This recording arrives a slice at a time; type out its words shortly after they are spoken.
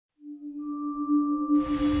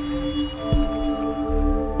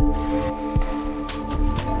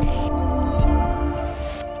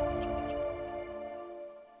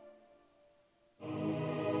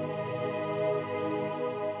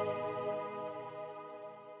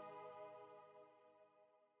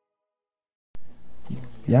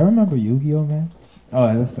Yeah, I remember Yu-Gi-Oh, man.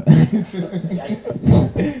 Oh, that's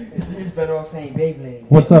It's better off saying Beyblade.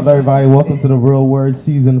 What's up, everybody? Welcome to the Real Word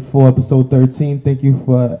Season 4, Episode 13. Thank you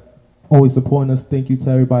for always supporting us. Thank you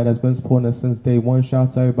to everybody that's been supporting us since day one. Shout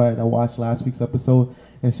out to everybody that watched last week's episode.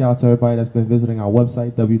 And shout out to everybody that's been visiting our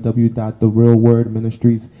website,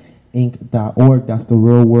 www.therealwordministriesinc.org. That's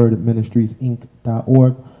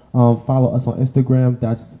therealwordministriesinc.org. Follow us on Instagram.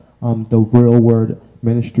 That's The Real Word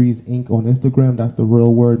Ministries Inc. on Instagram. That's The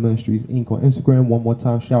Real Word Ministries Inc. on Instagram. One more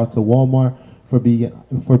time, shout out to Walmart for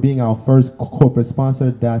being our first corporate sponsor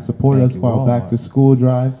that supported us for our back to school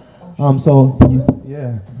drive. So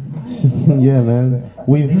yeah, yeah, man,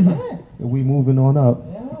 we moving on up.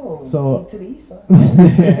 So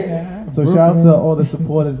so shout out to all the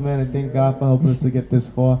supporters, man, and thank God for helping us to get this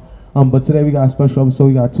far. But today we got a special episode.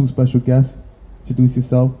 We got two special guests. Introduce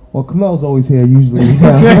yourself. Well, Kamel's always here usually.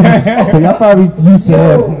 So y'all probably used to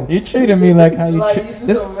him. You treated me like how you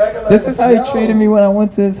this is how you treated me when I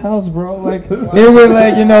went to his house, bro. Like it was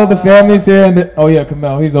like, you know, the family's here and oh yeah,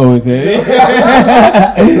 Kamel, he's always here.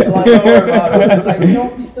 Like, don't worry about it. Like,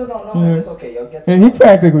 we still don't know him. It's okay, yo. Get to And he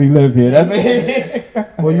practically live here. That's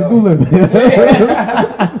Well, you do live here.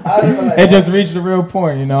 It just reached the real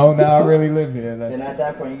point, you know. Now I really live here. Like, and at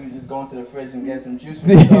that point, you just go into the fridge and get some juice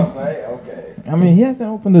for yourself, right? Okay. I mean, he hasn't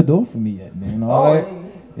opened the door for me yet, man. You know, like,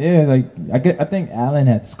 yeah, like I think Alan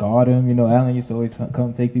had scarred him. You know, Alan used to always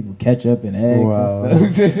come take people ketchup and eggs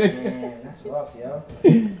and stuff. Man, that's rough, yo.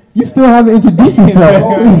 You still haven't introduced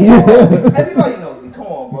yourself. Everybody knows me. Come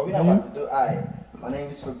on, bro. We're not about to do. Alright. My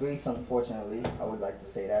name is Fabrice. Unfortunately, I would like to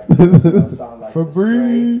say that because it don't sound like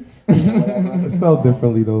Fabrice. It's spelled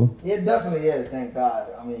differently though. It definitely is. Thank God.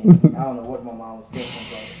 I mean, I don't know what my mom was thinking,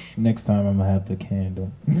 but. Next time I'm gonna have the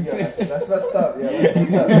candle. Yo, that's messed up. Yo, that's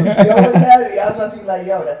messed up. Yo, what's happening? I was about to be like,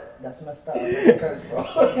 yo, that's messed up. That's a curse, bro.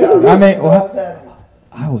 I mean, what's happening?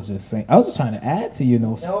 I was just saying, I was just trying to add to, you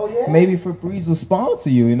know, yeah. Maybe Febreze will sponsor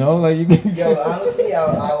you, you know, like you can. Yo, honestly,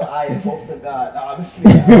 I hope to God,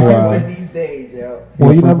 honestly, one of these days, yo.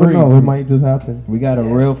 Well, you never know; it might just happen. We got a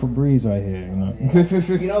real Febreze right here, you know. Yeah.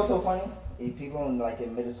 You know what's so funny? People in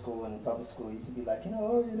middle school and public school used to be like, you know,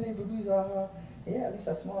 oh, your name Febreze, yeah, at least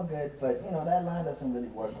I smell good, but you know that line doesn't really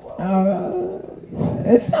work well.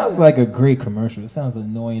 It sounds like a great commercial. It sounds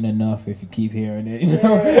annoying enough if you keep hearing it. You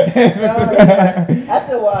know?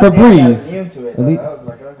 After a while, Febreze. I got immune to it. I was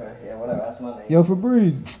like, okay, yeah, whatever. That's my name. Yo,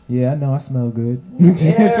 Febreze. Yeah, I know. I smell good.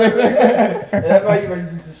 Everybody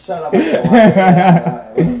used to shut up.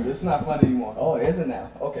 It's not fun anymore. Oh, it isn't now.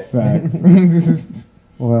 Okay. Facts.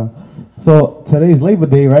 Well, so today's Labor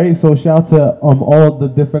Day, right? So shout out to all the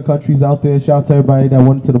different countries out there. Shout out to everybody that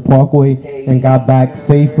went to the Parkway and got back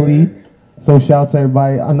safely. So shout out to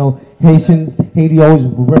everybody. I know Haiti always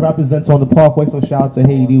represents on the Parkway. So shout out to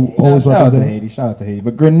Haiti. Always shout out to represent. Haiti. Shout out to Haiti.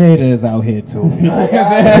 But Grenada is out here too.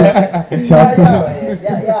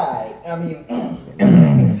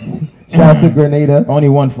 Shout out to Grenada. Only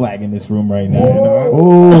one flag in this room right now. You know?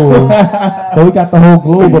 Oh, but we got the whole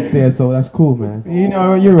globe up there, so that's cool, man. You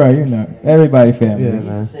know, you're right. You know, everybody family. Yeah,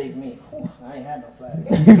 man. Save me. I ain't had no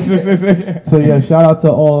flag. So yeah, shout out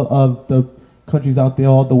to all of the countries out there,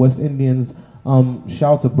 all the West Indians.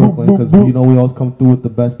 Shout out to Brooklyn because you know we always come through with the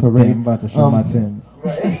best parade. Yeah, I'm about to show my Timbs.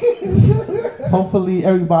 Hopefully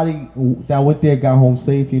everybody that went there got home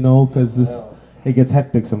safe, you know, because it gets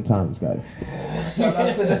hectic sometimes, guys. Shout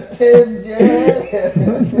out to the Timbs,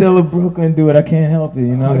 yeah. Still a Brooklyn dude. I can't help it,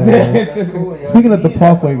 you know. That's cool, yo. Speaking of the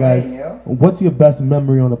Parkway, guys, what's your best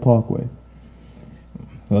memory on the Parkway?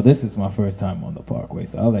 Well, this is my first time on the Parkway,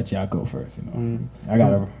 so I'll let y'all go first. You know, I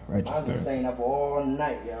gotta register. I've been staying up all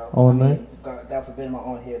night, yo. All night? God forbid my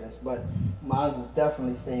own hear this, but mine was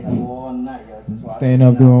definitely staying up all night, yo. Just watching. Staying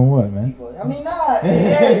up doing what, man? People. I mean,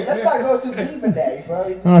 hey, let's not go too deep in that, you feel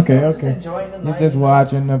me? Just enjoying the night. You're just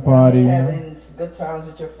watching the party, having good times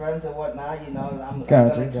with your friends and whatnot, you know. I'm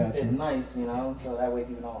gonna keep it nice, you know, so that way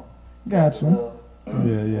people don't. Gotcha.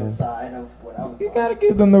 Side of what I was you gotta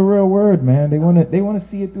give them the real word, man. They wanna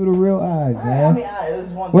see it through the real eyes, man. I mean, it was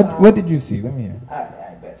one time. What did you see? Let me hear. I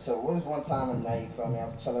bet. So it was one time at night, you feel me?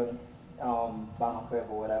 I'm chilling by my crib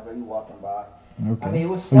or whatever. You walking by. Okay. I mean, it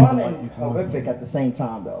was fun and horrific at the same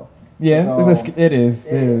time, though. Yeah, it is.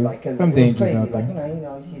 Like, some dangers out there. Like you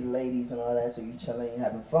know, you see the ladies and all that, so you chilling, you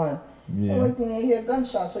having fun. Yeah. And when you hear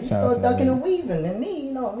gunshots, so you start ducking and weaving. And me,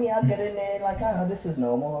 you know, I get in there like, this is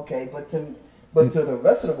normal, okay, but to the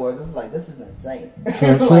rest of the world, it's like, this is insane.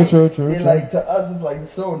 True. Like, to us, it's like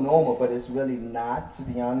so normal, but it's really not, to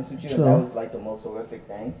be honest with you. And that was like the most horrific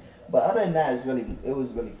thing. But other than that, it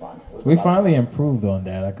was really fun. We finally improved on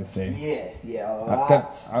that, I could say. Yeah.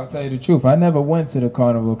 I'll tell you the truth. I never went to the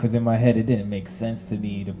carnival because in my head it didn't make sense to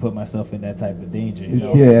me to put myself in that type of danger. You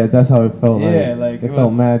know? Yeah, that's how it felt. Yeah, like it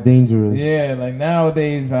felt mad dangerous. Yeah, like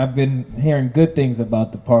nowadays I've been hearing good things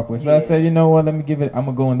about the parkway, so I said, you know what? Let me give it. I'm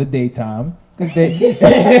gonna go in the daytime. Start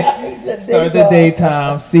the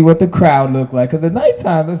daytime, see what the crowd look like. Because the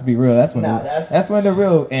nighttime, let's be real, that's when the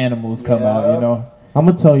real animals come out. You know. I'm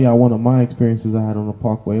gonna tell y'all one of my experiences I had on the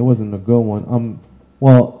parkway. It wasn't a good one.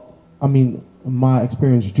 My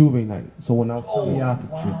experience Juve night. So when I was telling y'all,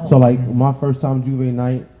 so like my first time Juve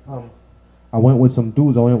night, I went with some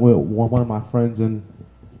dudes. I went with one of my friends and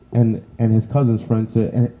his cousin's friends.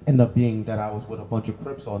 And ended up being that I was with a bunch of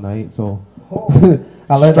Crips all night. So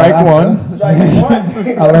I learned Strike one.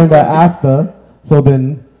 I learned that after. So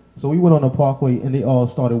we went on the parkway and they all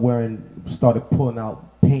started pulling out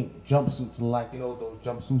paint jumpsuits, like those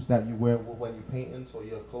jumpsuits that you wear when you're painting, so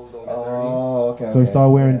your clothes don't get dirty. Okay. So they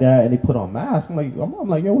started wearing that and they put on masks. I'm like,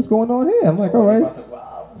 yo, what's going on here? I'm like, all right.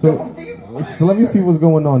 So let me see what's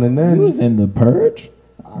going on, and then he was in the purge.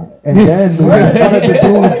 And then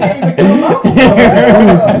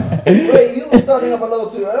wait, you were starting up a little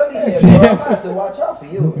too early here, bro. I have to watch out for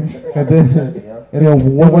you. And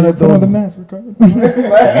then one of those.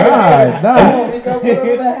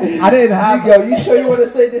 I didn't have. Yo, you sure you want to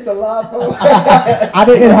say this alive, bro? I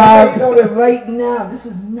didn't have. You know that right now. This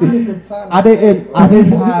is not a good time. I didn't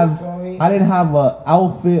have a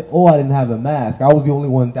outfit or I didn't have a mask. I was the only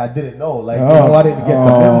one that didn't know. Like, I didn't get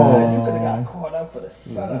the memo. You could have got caught up for the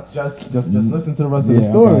setup. Just listen to the rest of the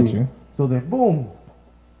story. So then, boom.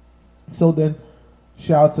 So then,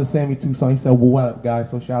 shout out to Sammy too. So he said, "Well, what up, guys?"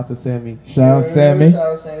 So shout out to Sammy. Shout out Sammy. Shout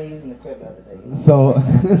out Sammy. He was in the crib the other day. So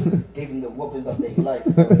gave him the whoopers of their life.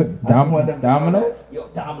 Dominoes. Yo,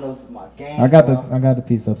 Dominoes is my game. I got the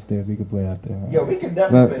piece upstairs. We could play out there. Yo, we could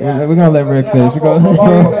definitely play. We're gonna let Rick finish. I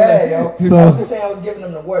was just saying I was giving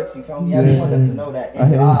them the works. You feel me? I just wanted them to know that.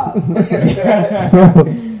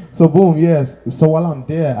 So boom, yes. So while I'm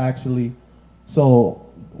there, actually, so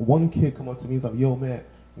one kid come up to me. He's like, "Yo, man,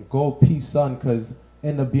 go peace, son," because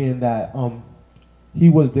ended up being that he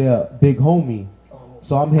was their big homie.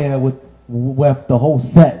 So I'm here with the whole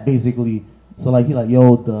set basically. So like he like,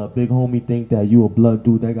 "Yo, the big homie think that you a blood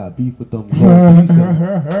dude that got beef with them." Go peace him.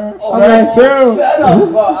 Strike two. Set up,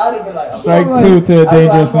 bro. I'd have been like, strike two to a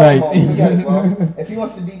dangerous night. If he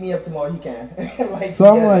wants to beat me up tomorrow, he can.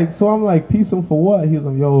 So I'm like, peace him for what? He's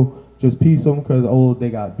like, "Yo, just peace them because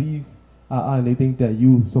they got beef, and they think that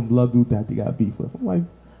you some blood dude that they got beef with." I'm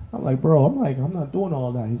like, bro, I'm not doing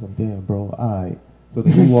all that. He's like, "Damn, bro, alright." So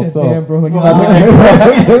then he walks up. Damn, bro,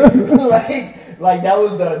 like that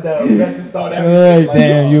was the event to start Hey, everything.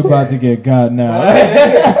 damn, you about to get got now.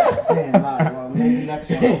 Damn, well, maybe next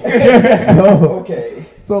one. Okay.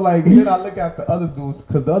 So like then I look at the other dudes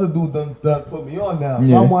because the other dude done put me on now.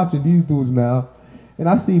 Yeah. So I'm watching these dudes now, and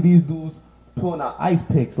I see these dudes pulling out ice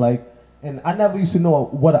picks and I never used to know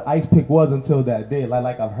what an ice pick was until that day.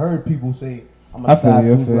 Like I've heard people say I'm gonna stab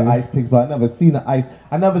dudes with ice picks, but I never seen an ice.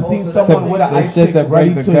 I never seen someone with an ice pick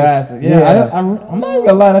ready to glass. Yeah. I'm not even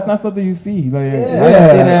gonna lie. That's not something you see. Like, I didn't see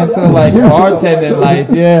that until like bartending life.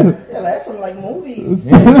 Yeah. Yeah, that's some like movies. You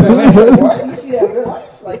see that in real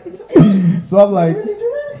life, like. So I'm like,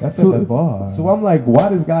 that's at the bar. So I'm like, why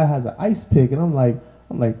this guy has an ice pick? And I'm like,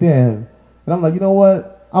 damn. And I'm like, you know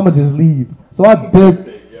what? I'm gonna just leave. So I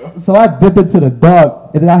dip into the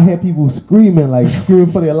dark, and then I hear people screaming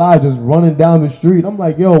for their lives, just running down the street. I'm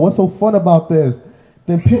like, yo, what's so fun about this?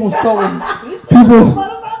 Then people throwing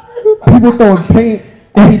paint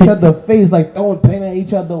at each other's face, like throwing paint at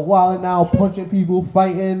each other, wilding out, punching people,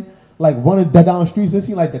 fighting, like running down the streets. It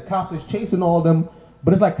seems like the cops is chasing all of them,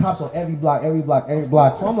 but it's like cops on every block.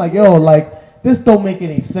 So I'm like, yo, like this don't make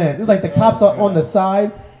any sense. It's like the cops are on the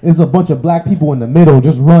side. There's a bunch of black people in the middle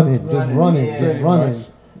just running.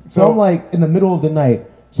 So I'm like in the middle of the night.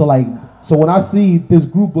 So when I see this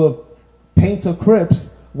group of painter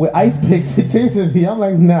Crips with ice picks chasing me, I'm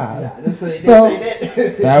like, nah.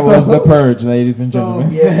 That was the purge, ladies and gentlemen.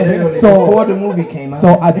 Before the movie came out.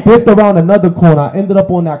 So I dipped around another corner. I ended up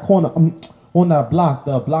on that corner, on that block,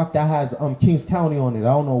 the block that has Kings County on it.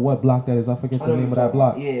 I don't know what block that is. I forget the name of that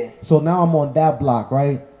block. Yeah. So now I'm on that block,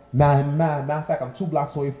 right? Matter of fact, I'm 2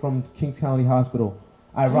 blocks away from Kings County Hospital.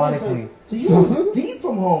 Ironically. So you was deep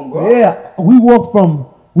from home, bro. Yeah, we walked,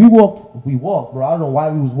 bro. I don't know why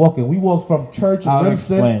we was walking. We walked from church in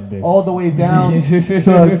Ringston all the way down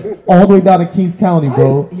to Kings County,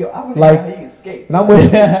 bro. I escape. And I'm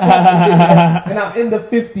with and I'm in the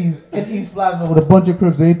 50s in East Flatbush with a bunch of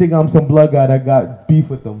Crips. And they think I'm some blood guy that got beef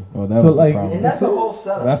with them. Oh, that was like, problem. And that's a whole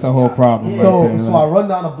setup. That's a whole problem. Yeah. So I run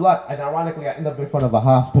down the block, and ironically, I end up in front of a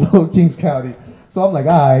hospital in Kings County. So I'm like,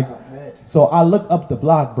 all right. So I look up the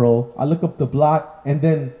block, bro. I look up the block, and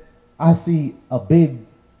then I see a big,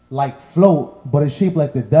 like, float, but it's shaped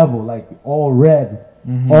like the devil, like all red.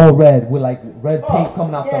 All red with like red paint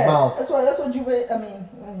coming out the mouth. That's what you read. I mean,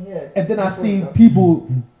 yeah. And then I see people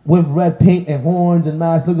with red paint and horns and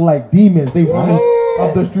masks looking like demons. They running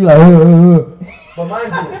up the street like. But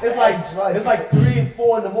mind you, it's like 3 and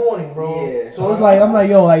 4 in the morning, bro. Yeah. So it's like I'm like,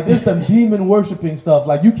 yo, like this the demon worshiping stuff.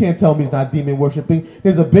 Like you can't tell me it's not demon worshiping.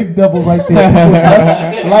 There's a big devil right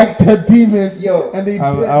there, like the demons. Yo, and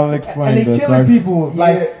I'll explain. And they killing people.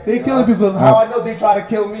 Like they killing people. How I know they try to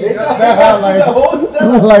kill me? It's a whole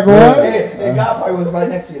setup. Like what? And God probably was right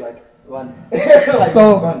next to you, like. Run. Like,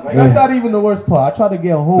 so run, right? that's not even the worst part. I try to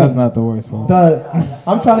get home. That's not the worst part.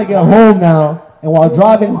 I'm trying to get home now, and while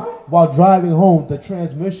driving home, the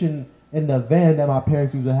transmission in the van that my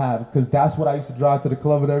parents used to have, because that's what I used to drive to the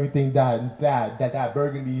club and everything. That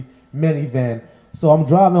burgundy minivan. So I'm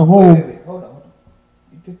driving home. Wait, hold on.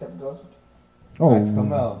 You picked up girls. Oh,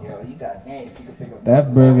 come out. Yo, you got game. You can pick up.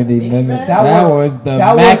 That burgundy minivan. That was the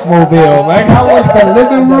that was- Macmobile. That was the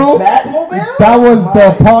living room. The Batmobile? That was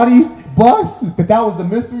the party bus. That was the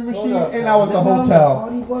mystery machine, and that was the hotel.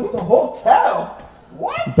 Party bus, the hotel.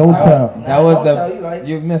 What? Don't tell. That was I'll tell you, right?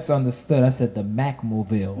 you misunderstood. I said the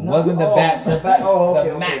Macmobile. No, Wasn't the Bat. Oh, okay,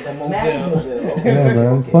 the okay. The Macmobile. Macmobile. Okay. Yeah, man.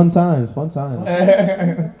 Okay. Fun times.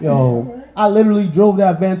 Yo, I literally drove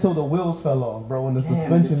that van till the wheels fell off, bro, and the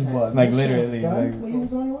suspension was. Like literally.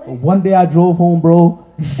 One day I drove home, bro,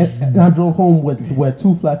 and I drove home with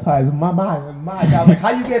 2 flat tires. In my mind, I was like, how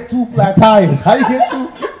you get 2 flat tires? How you get 2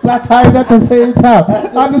 flat tires at the same time?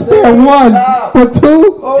 I understand one, but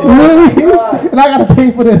 2? Really? And I gotta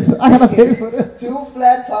pay for this. 2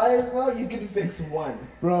 flat tires, bro. You can fix 1.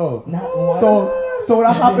 Bro. Not 1. So when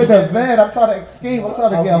I hop in the van, I'm trying to escape. I'm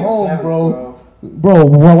trying to get home, bro. Bro,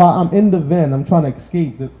 while I'm in the van, I'm trying to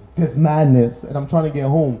escape this madness, and I'm trying to get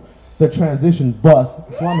home. The transition bus.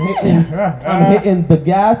 So I'm hitting the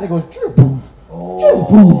gas. It goes chirp boof.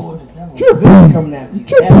 Oh, the devil coming after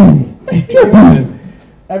you.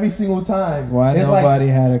 Every single time. Why it's nobody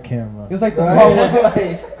had a camera? It's like the car was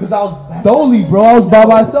because I was dolly, bro. I was by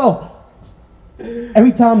myself.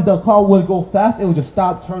 Every time the car would go fast, it would just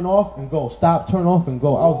stop, turn off, and go. Stop, turn off, and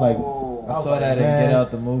go. I was like, I saw that in Get Out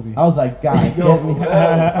the movie. I was like, God, get me.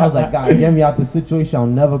 I was like, God, get me out the situation. I'll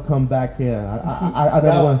never come back here.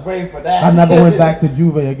 I never went back to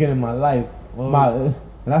Juve again in my life.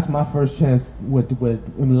 That's my first chance with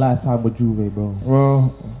in the last time with Juve, bro.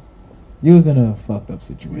 Well, you was in a fucked up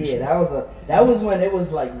situation. Yeah, that was when it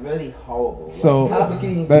was like really horrible. So like, how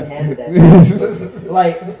can you handle that?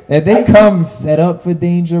 Like if they come set up for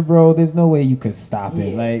danger, bro, there's no way you could stop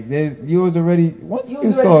it. Like you was already once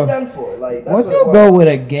you saw done for. Like once you go with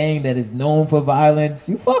a gang that is known for violence,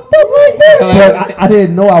 you fucked up right there. Like, I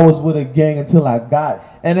didn't know I was with a gang until I got.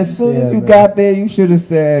 And as soon as you got there, you should have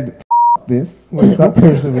said this. Stop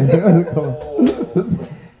cursing me.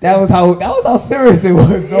 That was how serious it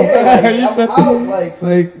was. Yeah, I'm out,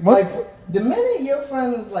 like what's the minute your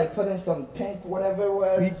friend is like putting some pink, whatever it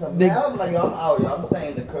was, I'm like, I'm out, yo. I'm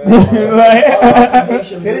staying in the crib.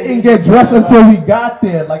 They didn't get dressed until we got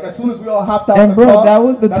there. Like as soon as we all hopped out and the bro, car, that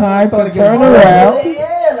was the time to turn around.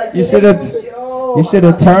 You should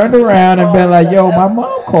have turned around and been like, yo, my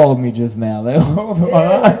mom called me just now. Like, hold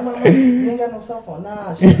on. You ain't got no cell phone.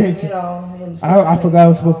 Nah, she, you know. I forgot I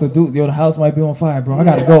was supposed to do. Yo, the house might be on fire, bro. I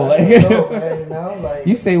gotta go. Like,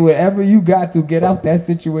 you say whatever you got to get out that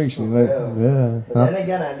situation. Like, but then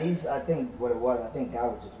again, at least I think what it was, I think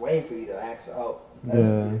God was just waiting for you to ask for help.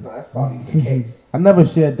 That's probably the case. I never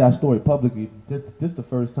shared that story publicly. This the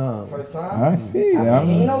first time. First time? I see. I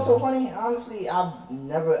mean, you know, so funny. Honestly, I've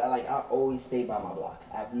never I always stayed by my block.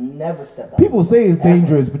 I've never stepped out. People say it's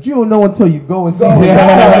dangerous, but you don't know until you go and see. I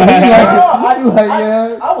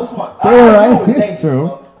was smart. I knew it was dangerous, True.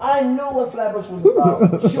 Bro. I knew what Flatbush was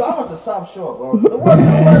about. Sure, I went to South Shore, bro. There was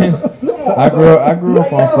I grew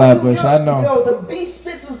up on Flatbush. I know. Yo, the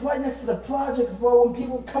B6 was right next to the projects, bro. When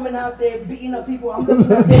people coming out there beating up people, I'm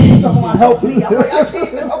looking at them talking about help me. I'm like, I can't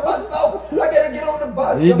even help myself. I gotta get on the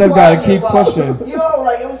bus. You just gotta keep pushing. Yo,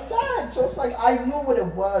 like it was sad. So it's like I knew what it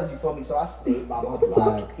was. You feel me? So I stayed by my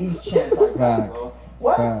block each chance I got, bro.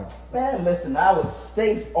 What? Facts. Man, listen, I was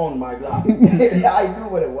safe on my block. I knew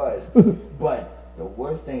what it was. But the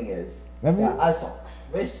worst thing is, I saw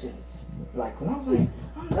Christians. Like, when I was like,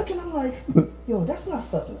 I'm looking, I'm like, yo, that's not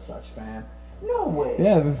such and such, fam. No way.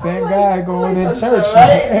 Yeah, the same guy going to church.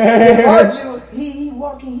 Right? He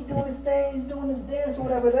walking, he doing his thing, he's doing his dance,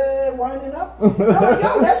 whatever, there, winding up. I'm like,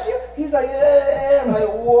 yo, that's you. He's like, yeah. I'm like,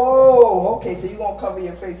 whoa, okay, so you gonna cover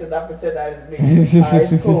your face and not pretend that is me.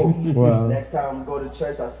 Alright, it's cool. Wow. Next time I go to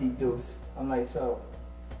church, I see Deuce. I'm like, so,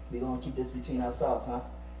 we gonna keep this between ourselves, huh?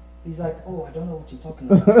 He's like, oh, I don't know what you're talking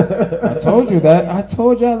about. I told you that. I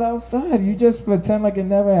told y'all outside. You just pretend like it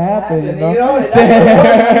never happened. You know?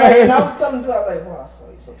 And I was telling you, I was like, well,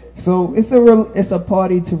 sorry, it's okay. So it's a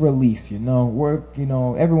party to release. You know, work. You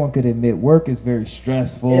know, everyone could admit work is very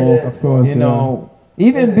stressful. Of course, you know,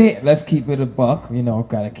 even being. Let's keep it a buck. You know,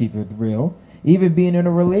 gotta keep it real. Even being in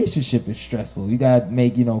a relationship is stressful. You gotta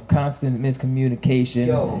make constant miscommunication.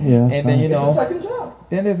 And then it's a second job.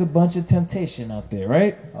 Then there's a bunch of temptation out there,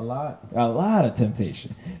 right? A lot of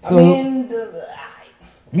temptation. So, I mean,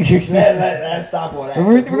 let's stop all that.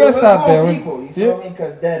 We're gonna stop there. People, you feel me?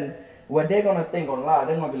 Because then what they're gonna think online,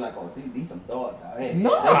 they're gonna be like, "Oh, see, these some dogs out here."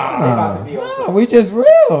 No, they about to be we just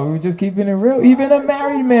real. We just keeping it real. Even a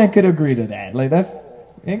married man could agree to that. Like that's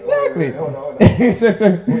exactly. Wait, hold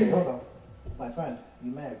on. My friend,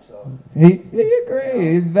 you married, so he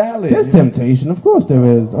agreed. It's valid. There's temptation, of course there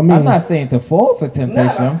is. I mean, I'm not saying to fall for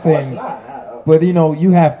temptation. I'm saying, but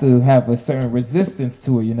you have to have a certain resistance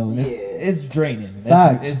to it. It's draining.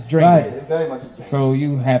 It's draining. Right. It very much is draining. So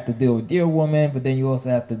you have to deal with your woman, but then you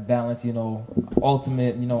also have to balance,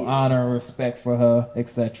 ultimate, honor and respect for her,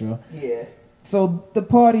 etc. Yeah. So the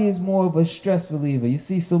party is more of a stress reliever. You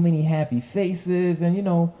see so many happy faces, and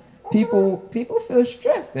people feel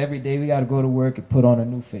stressed every day. We got to go to work and put on a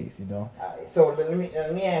new face, Alright, so let me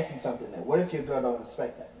ask you something then. What if your girl don't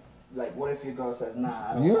respect that? Like, what if your girl says, nah,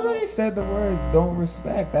 I don't You already said the words don't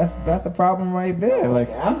respect. That's a problem right there. Okay. Like,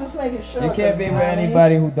 I'm just making sure. you can't be with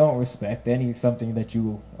anybody who don't respect something that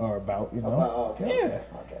you are about, Okay. Yeah.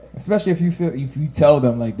 Okay. Especially if you tell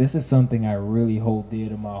them, like, this is something I really hold dear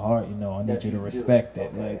to my heart, I need you to respect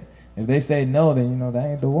it. Okay. Like, if they say no, then that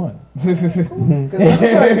ain't the one. Because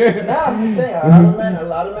now I'm just saying, a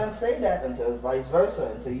lot of men say that until it's vice versa.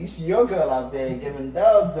 Until you see your girl out there giving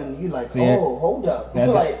dubs, and you like, hold up, now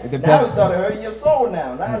it started hurting your soul.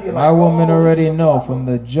 Now you're like, my woman already know from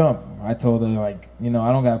the jump. I told her, like, I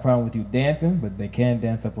don't got a problem with you dancing, but they can't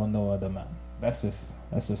dance up on no other man. That's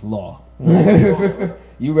just law.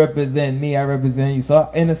 You represent me, I represent you. So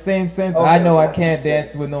in the same sense, I know I can't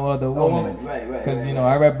dance with no other woman. Right. Because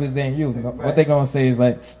I represent you. What they gonna say is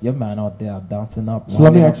like, your man out there dancing up. So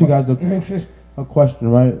let me ask you guys a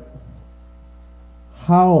question, right?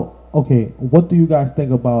 What do you guys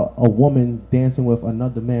think about a woman dancing with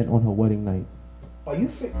another man on her wedding night? Are you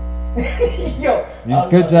fit? Good job.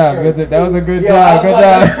 That was a good job. Good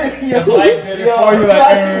job.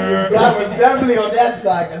 I was definitely on that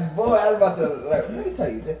side. Cause boy, I was about to let me tell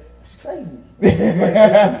you, it's crazy.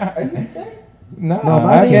 Are you insane? No,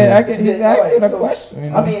 I get. He's asking a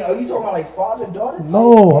question. I mean, are you talking about like father-daughter?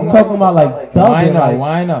 No, I'm talking about like dubbing.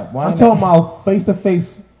 Wine up. I'm talking about face to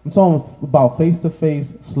face. I'm talking about face to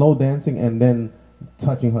face, slow dancing, and then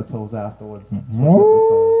touching her toes afterwards.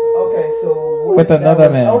 Okay, so with another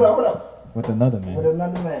man. Hold up. With another man.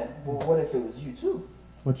 Well, what if it was you too?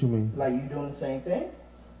 What you mean? Like you doing the same thing?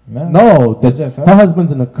 No, her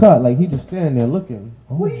husband's in the cut. Like he just standing there looking.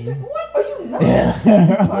 What are you nuts? Do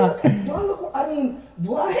I look? I mean,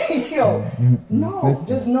 do I? Yo, no,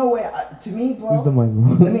 there's no way. To me, bro. Use the mic,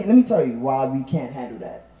 bro. Let me tell you why we can't handle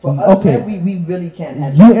that. For us, man, we really can't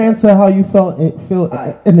handle. You answer how you feel,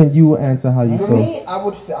 and then you answer how you feel. For me, I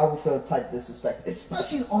would feel type disrespect,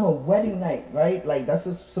 especially on a wedding night, right? Like that's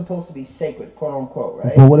supposed to be sacred, quote unquote,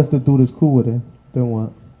 right? But what if the dude is cool with it? Then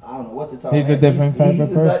what? I don't know what to tell. He's a different type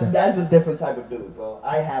of person. That's a different type of dude, bro.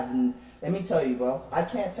 Let me tell you, bro. I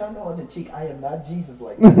can't turn no other cheek. I am not Jesus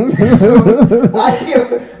like that.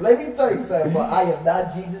 Let me tell you something, bro. I am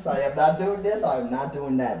not Jesus. I am not doing this. I am not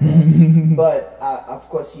doing that, bro. But of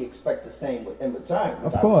course, she expects the same in return.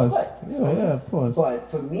 Of course. Yeah, of course. But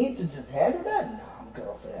for me to just handle that, no, I'm good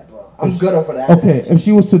off of that, bro. I'm good off of that. Okay, if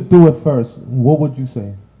she was to do it first, what would you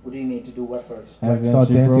say? What do you mean to do what first? Like start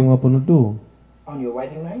dancing up on the dude. On your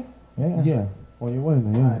wedding night? Yeah. On your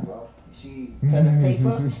wedding night, yeah. Alright, bro. She pen and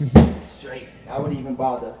paper, straight. I wouldn't even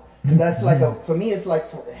bother. Cause that's like for me, it's like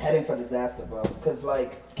heading for disaster, bro. Cause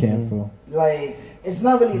like cancel. Like it's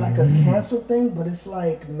not really like a cancel thing, but it's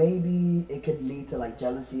like maybe it could lead to like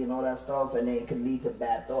jealousy and all that stuff, and then it could lead to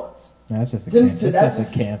bad thoughts. That's just a cancel. It's just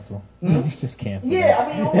a cancel. It's just cancel. Yeah, I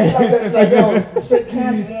mean, it would be like yo, straight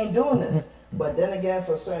cancel. We ain't doing this. But then again,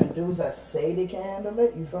 for certain dudes that say they can handle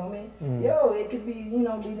it, you feel me? Yo, it could be,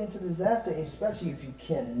 leading to disaster, especially if you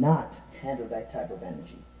cannot handle that type of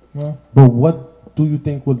energy. Yeah. But what do you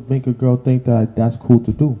think would make a girl think that that's cool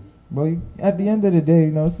to do? Bro, at the end of the day,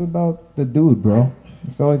 it's about the dude, bro.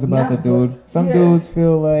 It's always about the dude. Some dudes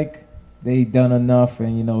feel like they done enough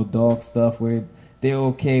and, dog stuff where they're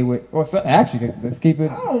okay with, or some, actually, let's keep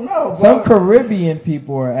it. I don't know. Some Caribbean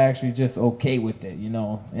people are actually just okay with it,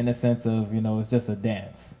 in the sense of, it's just a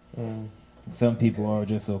dance. Some people are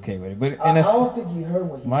just okay with it. But I don't think you heard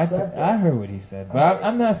what he said. I heard what he said, but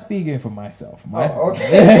I'm not speaking for myself.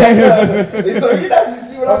 Okay. So you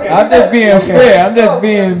guys see what I mean? I'm just being fair.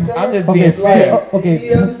 I'm just being fair. Okay,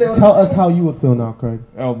 tell us how you would feel now, Craig.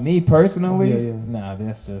 Oh, me personally? Yeah. Nah,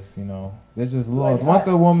 that's just, that's just laws. Once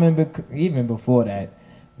a woman, even before that,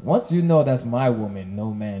 once you know that's my woman,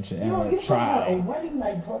 no man should ever try. A wedding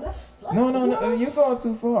night, bro. That's like, no, you're going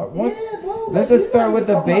too far. Bro. Let's just start with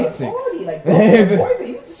the basics. Like, bro,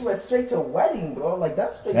 you just went straight to a wedding, bro. Like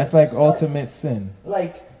that's straight. That's like ultimate sin.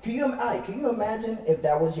 Like, can you imagine if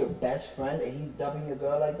that was your best friend and he's dubbing your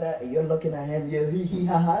girl like that, and you're looking at him, you're hee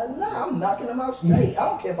ha ha? Nah, I'm knocking him out straight. I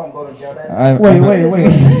don't care if I'm going to jail that night. Wait.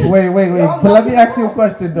 But let me ask you a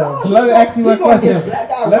question, though. Let me ask you a question.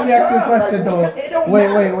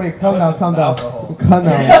 Wait. Calm down.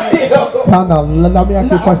 Let me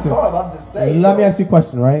ask you a question. Let me ask you a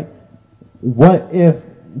question, right? What if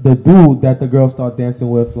the dude that the girl start dancing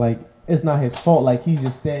with, like, it's not his fault, like he's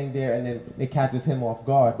just staying there and then it catches him off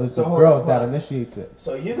guard, but it's the girl that initiates it.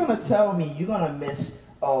 So you're gonna tell me you're gonna miss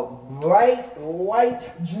a bright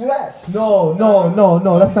white dress? No,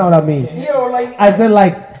 that's not what I mean. Like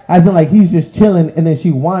as in like he's just chilling and then she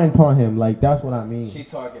whined upon him, like that's what I mean. She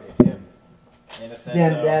targeted him in a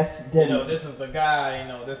sense this is the guy,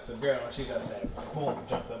 this is the girl, and she just said boom,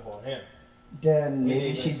 jumped up on him. Then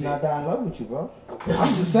maybe she's not that in love with you, bro.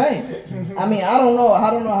 I'm just saying. I mean, I don't know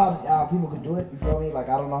how people could do it. You feel me? Like,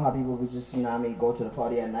 I don't know how people would just, go to the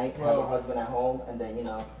party at night, have a husband at home, and then,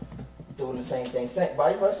 doing the same thing.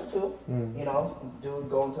 Vice versa too. Dude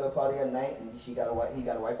going to a party at night, and he got a wife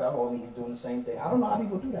at home, and he's doing the same thing. I don't know how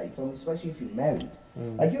people do that. You feel me? Especially if you're married.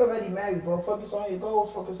 Like, you're already married, bro. Focus on your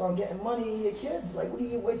goals. Focus on getting money and your kids. Like, what are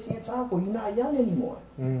you wasting your time for? You're not young anymore.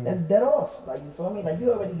 That's dead off. Like, you feel me? Like,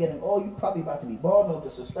 you're already getting old. You probably about to be bald. No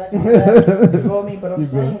disrespect. Like that. You feel me? But I'm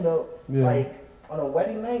saying, though, like, on a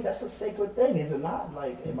wedding night, that's a sacred thing, is it not?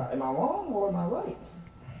 Like, am I wrong or am I right?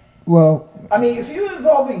 Well, I mean, if you're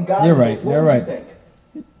involving God, you're right. What would you think?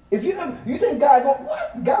 If you think God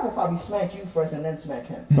will probably smack you first and then smack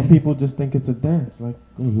him. Some people just think it's a dance,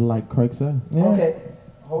 like Craig said. Yeah. Okay,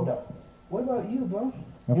 hold up. What about you, bro?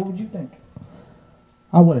 What would you think?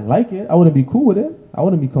 I wouldn't like it. I wouldn't be cool with it. I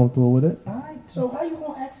wouldn't be comfortable with it. All right. So how you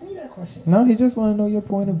gonna ask me that question? No, he just want to know your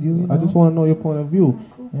point of view. I just want to know your point of view.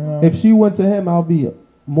 Cool. If she went to him, I'll be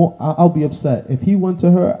upset. If he went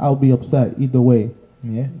to her, I'll be upset. Either way.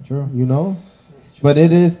 Yeah, true. But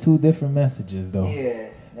it is two different messages, though. Yeah.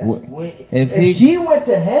 If she went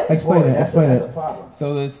to him, explain it. That's a problem.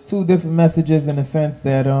 So there's two different messages in the sense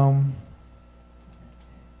that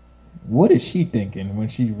what is she thinking when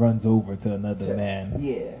she runs over to another man?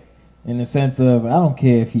 Yeah. In the sense of, I don't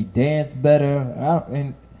care if he danced better.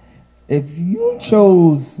 And if you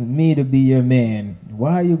chose me to be your man,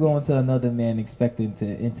 why are you going to another man expecting to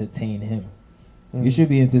entertain him? You should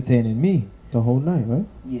be entertaining me. The whole night, right?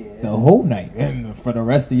 Yeah. The whole night, and for the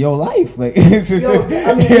rest of your life. Like, I mean, isn't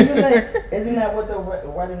that what the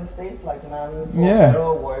wedding states like? You know what I mean? For better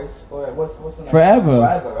or worse, or what's the next forever,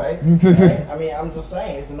 right? Right? I mean, I'm just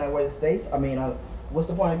saying, isn't that what it states? I mean, what's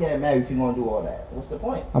the point of getting married if you're gonna do all that? What's the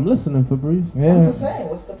point? I'm listening, Fabrice. Yeah. I'm just saying,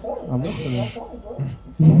 what's the point? I'm listening. There's no point, bro.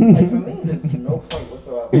 Like, for me, there's no point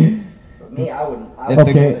whatsoever. Me, I wouldn't be able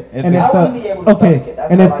to stomach it.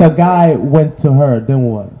 And if the guy went to her, then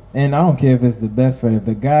what? And I don't care if it's the best friend. If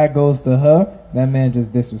the guy goes to her, that man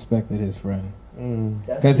just disrespected his friend.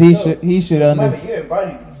 Because he should understand. You're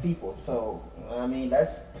inviting these people, so I mean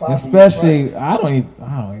that's probably. Especially, I don't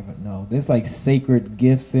even know. There's like sacred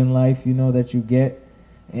gifts in life, that you get,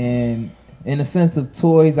 and in the sense of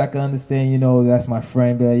toys, I can understand. That's my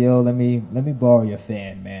friend. Be like, yo, let me borrow your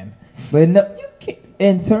fan, man. But no, you can't.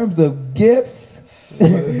 In terms of gifts.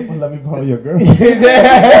 Let me borrow your girl.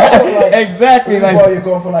 Exactly. Like,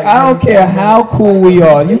 I don't care how cool we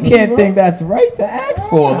are. You can't think that's right to ask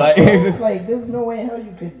for. Like, it's just like there's no way in hell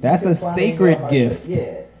you could. That's a sacred gift.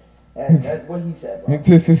 Yeah, that's what he said, bro.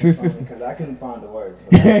 Because I couldn't find the words.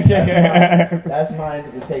 That's my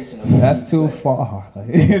interpretation of it. That's too far.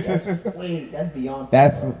 That's beyond.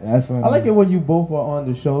 That's I like it when you both are on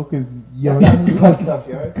the show because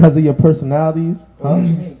because of your personalities.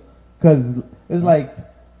 Because it's like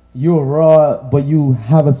you're raw, but you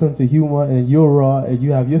have a sense of humor, and you're raw, and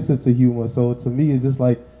you have your sense of humor. So to me, it's just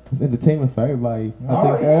like It's entertainment for everybody.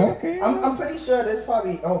 Oh, yeah. Okay. I'm pretty sure there's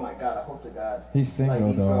probably. Oh my God! I hope to God. He's single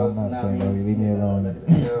like, though. Girls, I'm not single. You leave me alone.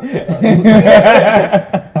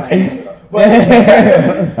 But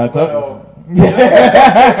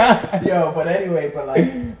yo, but anyway, but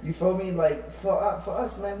like, you feel me? Like for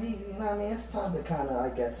us, man, we, you know what I mean? It's time to kind of, I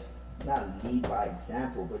guess, not lead by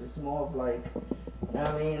example, but it's more of like, you know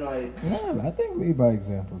what I mean? Like, yeah, I think lead by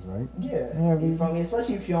examples, right? Yeah, you feel me?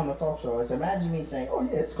 Especially if you're on a talk show. It's imagine me saying, "Oh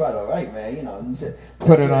yeah, it's quite alright, man." You know,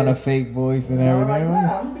 put it on a fake voice and everything. Like,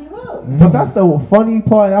 nah, I'm gonna be real. But that's the funny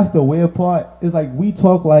part. That's the weird part. It's like we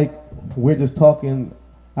talk like we're just talking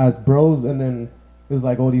as bros, and then it's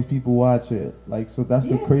like all these people watch it. Like, so that's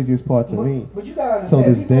the craziest part to me. But you gotta understand,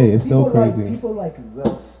 till this day, it's still crazy. People like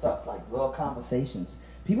real stuff, like real conversations.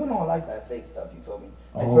 People don't like that fake stuff. You feel me?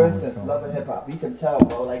 Like for instance, Love and Hip Hop. You can tell,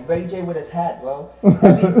 bro. Like Ray J with his hat, bro.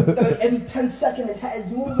 Every 10 seconds his hat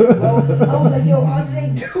is moving, bro. I was like, yo, how do they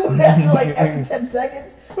do that? Like every 10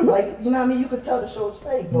 seconds. Like, you know what I mean? You could tell the show is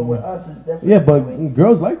fake, but with us, it's different. Yeah, but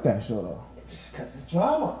girls like that show though. Because it's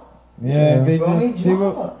drama. Yeah, they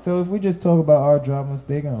drama. so if we just talk about our dramas,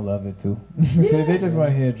 they're gonna love it too. So they just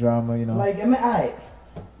want to hear drama, you know. Like, I mean,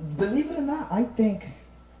 believe it or not, I think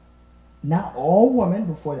not all women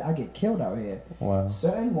before I get killed out here. Wow.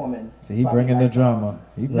 Certain women. So he bringing the drama.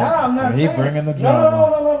 I'm not saying. He bringing the drama.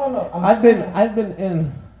 No. I've been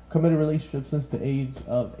in committed relationships since the age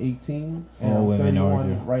of 18. And I'm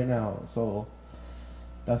 31 right now. So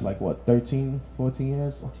that's like what, 13, 14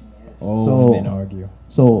 years? 14 years. All women argue.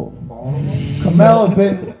 So Kamel's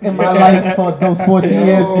been in my life for those 14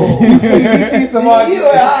 years. You see some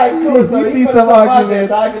arguments. You see some arguments.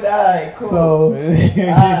 So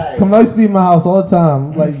Kamel used to be in my house all the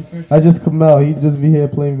time. Like, I just Kamel. He'd just be here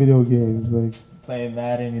playing video games. Like, playing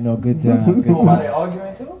Madden, you know, good times. Are they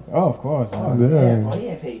arguing too? Oh, of course. Oh, yeah. Oh, he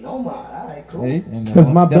ain't paid no mind. All right, cool. Because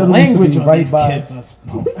my bedroom language on these kids is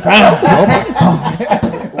profound.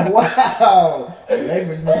 Wow. The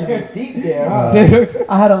language must have been deep there, huh?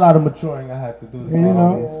 I had a lot of maturing I had to do. You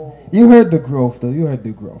know, you heard the growth, though. You heard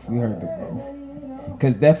the growth.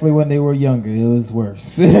 Because definitely when they were younger, it was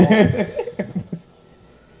worse.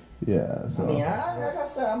 Yeah, so. I mean, like I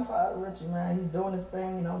said, I'm proud of Richie, man. He's doing his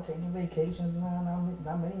thing, you know, taking vacations.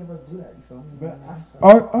 Not many of us do that, you feel me?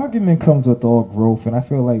 Argument comes with all growth, and I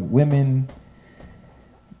feel like women,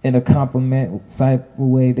 in a compliment type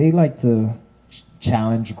way, they like to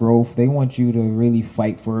challenge growth. They want you to really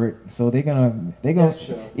fight for it. So they're gonna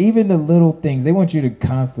even the little things, they want you to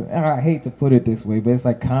I hate to put it this way, but it's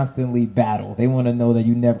like constantly battle. They want to know that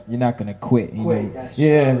you're not gonna quit.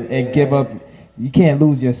 Give up. You can't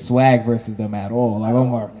lose your swag versus them at all. Like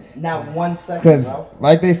Omar. Not 1 second, because bro.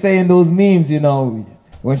 Like they say in those memes, you know,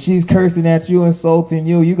 when she's cursing at you, insulting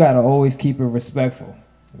you, you gotta always keep it respectful.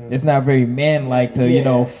 It's not very man-like to, you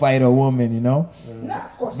know, fight a woman, you know. Nah,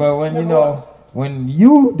 of course. But when when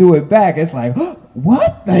you do it back, it's like,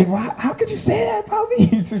 what? Like, how could you say that about me?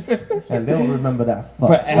 And they'll remember that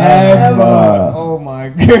forever. Oh my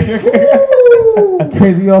god.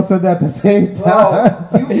 Crazy, y'all said that at the same time.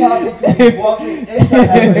 Bro, you probably could be walking into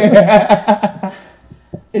heaven.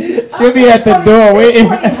 She'll be at the door waiting.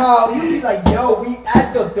 It's funny how you be like, yo, we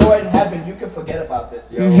at the door in heaven. You can forget about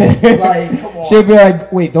this, yo. Like, come on. She'll be like,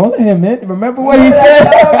 wait, don't let him in. Remember what he said?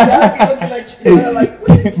 I'll be looking at you, like,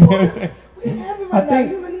 what are you talking? We in heaven right now.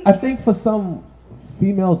 You really? I think for some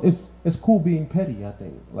females, it's cool being petty. I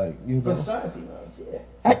think, like, for certain females, yeah.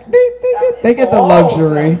 They get the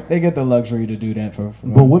luxury. They get the luxury to do that for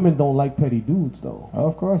but women don't like petty dudes, though. Oh,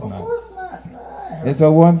 of course not. Of course not. Nah. It's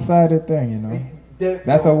a one-sided thing, you know.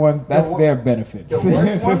 That's their benefits. The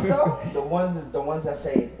worst ones, though, the ones that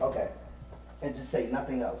say okay, and just say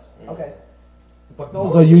nothing else. Okay. But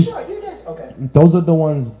those are okay. Those are the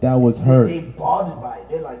ones that was hurt. They bothered by it.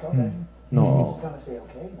 They're like, okay. No. He's just gonna say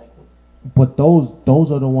okay, like. But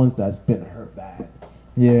those are the ones that's been hurt bad.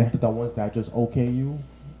 Yeah. The ones that just okay you.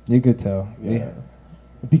 You could tell. Yeah.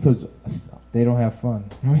 Because they don't have fun.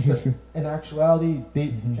 In actuality, they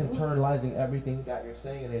internalizing everything that you're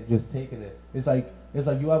saying and they're just taking it. It's like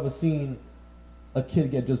you ever seen a kid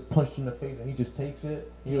get just punched in the face and he just takes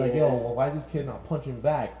it. And you're like, yo, well, why is this kid not punching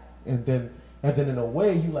back? And then in a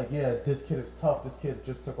way you like, yeah, this kid is tough. This kid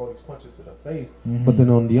just took all these punches to the face. But then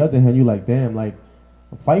on the other hand, you like, damn, like.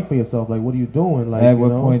 Fight for yourself. Like, what are you doing? Like, at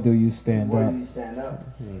what point do you stand up? Where do you stand up?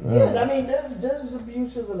 Yeah, I mean, there's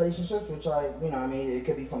abusive relationships, which I mean, it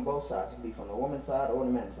could be from both sides. It could be from the woman's side or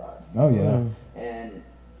the men's side. Oh yeah. And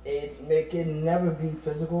it can never be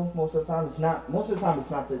physical. Most of the time, it's not. Most of the time,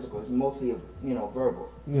 it's not physical. It's mostly verbal.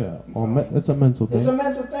 Yeah, it's a mental thing. It's a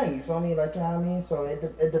mental thing. You feel me? Like, you know what I mean? So it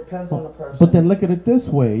depends on the person. But then look at it this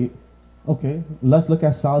way. Okay, let's look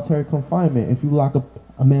at solitary confinement. If you lock up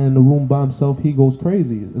a man in the room by himself, he goes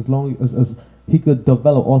crazy. As long as he could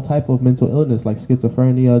develop all type of mental illness like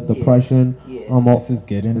schizophrenia, depression, this is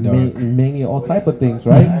getting dark. mania, all type of things,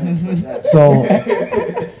 right? so,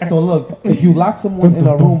 so look, if you lock someone in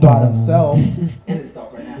a room by themselves,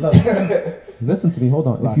 look, listen to me, hold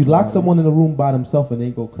on. If you lock someone in a room by themselves and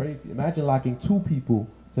they go crazy, imagine locking two people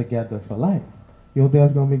together for life. You don't think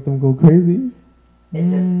that's gonna make them go crazy? I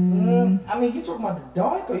mean, you talking about the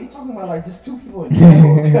dark, or you talking about like just two people in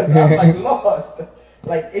general? Because I'm like lost.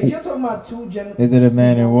 Like, if you're talking about two gender, is it a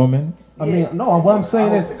man and woman? I mean, no. What I'm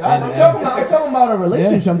saying is, I'm talking about a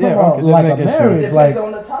relationship. I'm talking about okay, like a marriage. it Like,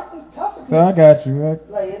 on the toxic. So I got you. Right?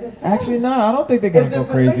 Like, actually, no, I don't think they're gonna go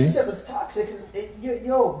crazy. If the relationship is toxic,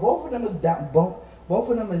 both of them is both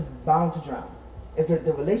of them is bound to drown. If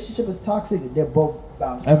the relationship is toxic, they're both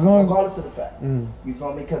bound to drown, regardless of the fact. You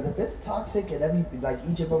feel me? Because if it's toxic and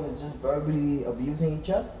each of them is just verbally abusing each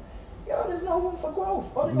other, there's no room for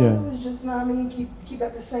growth. All they gonna do is just, keep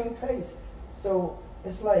at the same pace. So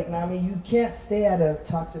it's like, you can't stay at a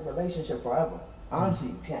toxic relationship forever. Honestly,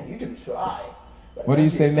 you can't. You can try. What do you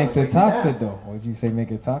say makes it toxic, though? What do you say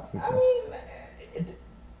make it toxic? I mean,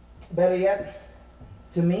 better yet,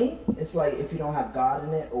 to me, it's like if you don't have God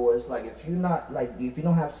in it, or it's like if you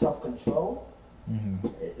don't have self-control,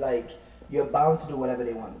 like you're bound to do whatever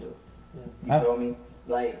they want to do. You feel me?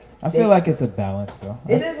 Like, I feel like it's a balance, though.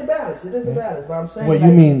 It is a balance. It is a balance. But I'm saying, what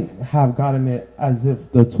you mean have God in it as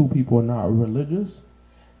if the two people are not religious?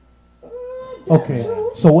 Okay.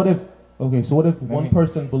 So what if one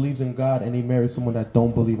person believes in God and they marry someone that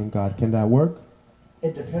don't believe in God? Can that work?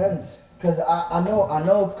 It depends. Because I know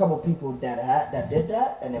a couple of people that did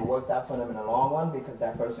that, and it worked out for them in the long run because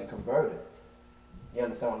that person converted. You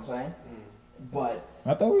understand what I'm saying? But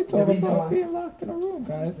I thought we were talking about being locked in a room,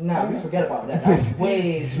 guys. Nah, we forget about that. That's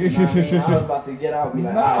way too, I was about to get out and be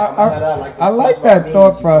like, I like that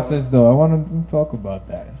thought process, though. I want to talk about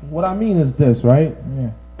that. What I mean is this, right?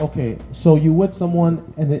 Yeah. Okay, so you with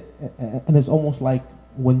someone, and it's almost like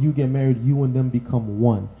when you get married, you and them become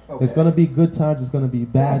one. Okay. It's gonna be good times. It's gonna be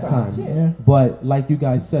bad times. Yeah. But like you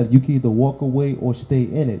guys said, you can either walk away or stay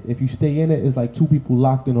in it. If you stay in it, it's like two people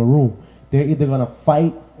locked in a room. They're either gonna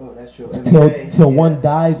fight till one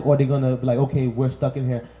dies, or they're gonna be like, okay, we're stuck in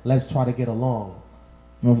here. Let's try to get along.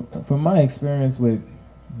 Well, from my experience with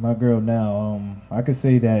my girl now, I could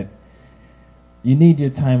say that you need your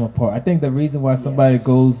time apart. I think the reason why somebody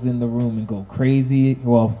goes in the room and go crazy,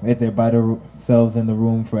 well, if they're by themselves in the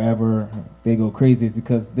room forever, they go crazy, is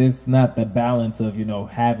because there's not the balance of,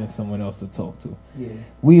 having someone else to talk to. Yeah.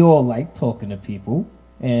 We all like talking to people,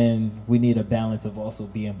 and we need a balance of also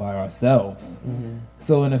being by ourselves. Mm-hmm.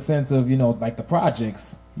 So in a sense of, like the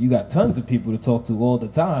projects, you got tons of people to talk to all the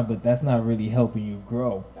time, but that's not really helping you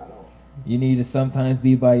grow. You need to sometimes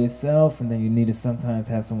be by yourself, and then you need to sometimes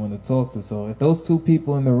have someone to talk to. So if those two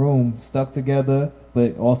people in the room stuck together,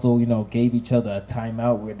 but also, gave each other a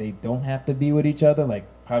timeout where they don't have to be with each other, like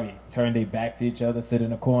probably turn their back to each other, sit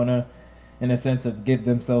in a corner, in a sense of give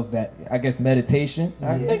themselves that, I guess, meditation,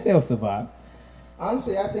 I think they'll survive.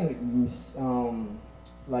 Honestly, I think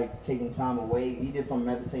like taking time away, either from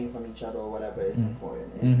meditating from each other or whatever, is important.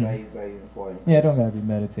 It's very, very important. Yeah, don't gotta be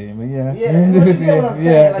meditating, but yeah. Yeah, you get what I'm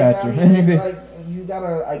saying. Yeah, like you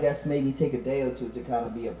gotta, I guess, maybe take a day or two to kind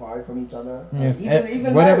of be apart from each other. Yes,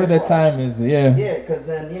 even whatever the time is. Yeah. Yeah, because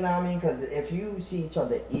then you know what I mean. Because if you see each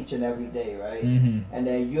other each and every day, right, and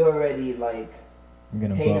then you're already like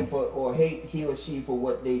hate him for, or hate he or she for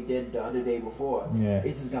what they did the other day before. Yeah,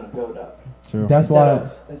 it's just gonna build up. True. That's why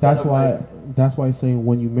saying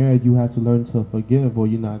when you married, you have to learn to forgive, or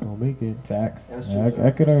you're not gonna make it. Facts. That's true.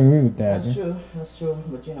 I could agree with that. That's true.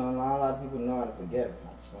 But not a lot of people know how to forgive. I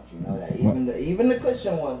just want you to know that. Even the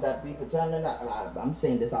Christian ones that be pretending. I'm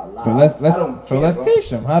saying this out loud. So let's teach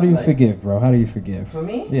them. How do you forgive, bro? How do you forgive? For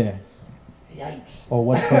me? Yeah. Yikes. Or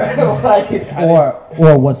what's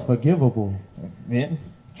or what's forgivable? Yeah.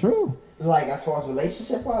 True. Like as far as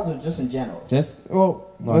relationship wise, or just in general? Let's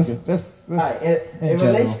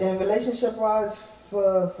in relationship wise,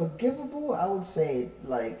 forgivable, I would say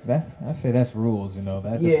that's rules,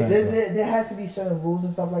 there has to be certain rules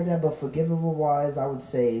and stuff like that. But forgivable wise, I would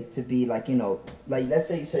say to be like like let's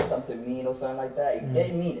say you say something mean or something like that, you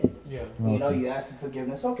didn't mean it. Yeah. You ask for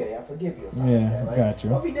forgiveness. Okay, I forgive you or something like that. Right? Got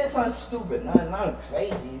you. Or if you did something stupid, not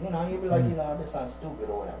crazy, you'd be like, this sounds stupid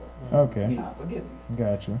or whatever. Okay. I forgive you.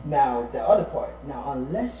 Got you. Now the other part. Now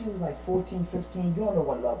unless you was like 14, 15, you don't know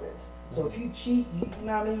what love is. So if you cheat, you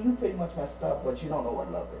know what I mean, you pretty much messed up, but you don't know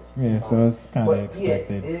what love is. Yeah, so it's kind of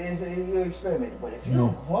expected. Yeah, you're experimenting. But if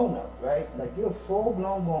you're grown up, right, like you're full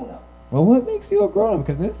blown grown up, Well, what makes you a grown up?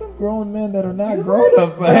 Because there's some grown men that are not grown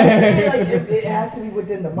ups. Like, it has to be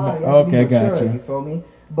within the mind. Okay, mature, gotcha. You feel me?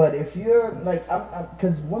 But if you're like,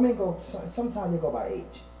 because women go, sometimes they go by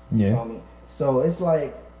age. Yeah. You feel me? So it's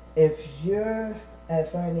like, if you're at a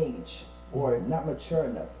certain age or not mature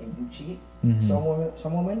enough and you cheat, some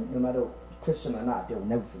women, no matter Christian or not, they'll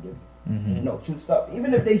never forgive you. No, true stuff.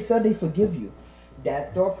 Even if they said they forgive you,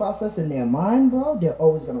 that thought process in their mind, bro, they're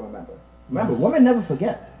always gonna remember. Remember, women never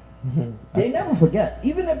forget. They never forget.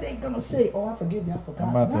 Even if they're gonna say, "Oh, I forgive you, I forgot."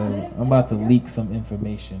 I'm about to leak some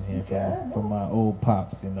information here from my old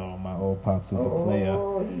pops. You know, my old pops was a player.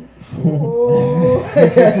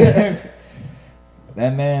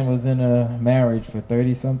 That man was in a marriage for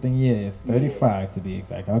 30-something years, 35 to be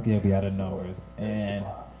exact. I'll give you out of numbers, and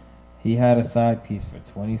he had a side piece for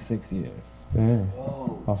 26 years. Damn,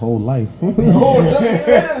 a whole life.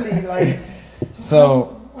 Literally, like.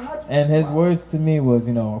 So. And his words to me was,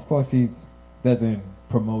 you know, of course he doesn't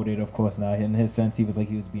promote it, of course not. In his sense, he was like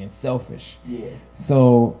he was being selfish. Yeah.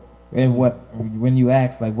 So, and when you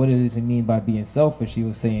ask, like, what does he mean by being selfish? He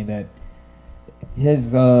was saying that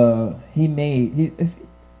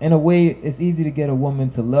in a way, it's easy to get a woman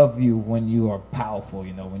to love you when you are powerful,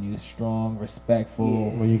 you know, when you're strong,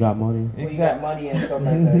 respectful. When you got money. Exactly. When you got money and stuff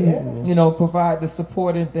like that, yeah. You know, provide the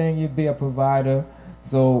supporting thing, you'd be a provider.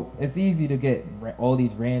 So it's easy to get all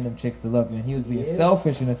these random chicks to love you, and he was being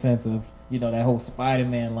selfish in the sense of, you know, that whole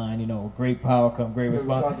Spider-Man line, you know, great power come great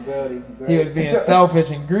responsibility. He was being selfish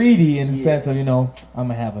and greedy in the sense of, you know, I'm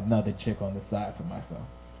gonna have another chick on the side for myself.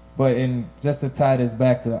 But just to tie this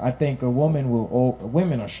back to, I think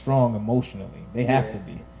women are strong emotionally. They have to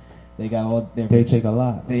be. They got all their. They take a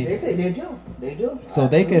lot. They do. So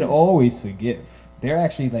they could always forgive. They're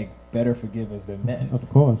actually like better forgivers than men. Of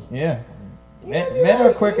course. Yeah. Men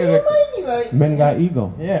are quicker to. Men got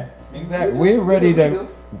ego. Yeah, exactly. We're ready to.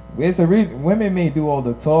 It's a reason women may do all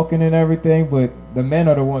the talking and everything, but the men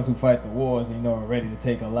are the ones who fight the wars and, you know, are ready to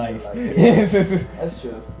take a life. That's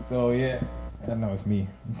true. So yeah, I know it's me,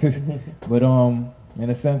 but in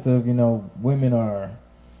a sense of, you know, women are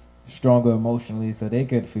stronger emotionally, so they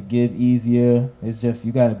could forgive easier. It's just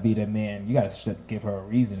you gotta be the man. You gotta give her a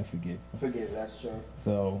reason to forgive. That's true.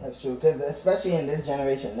 So that's true, because especially in this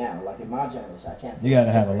generation now, like in my generation, I can't say. You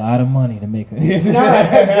gotta have a lot of money to make it. Like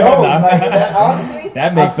that, honestly,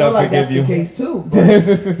 that makes I feel up like forgive that's you. the case too. But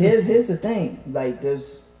here's the thing: like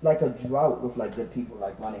there's like a drought with like good people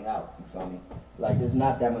like running out. You feel me? Like there's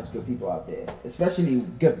not that much good people out there, especially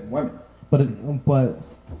good women. But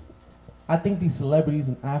I think these celebrities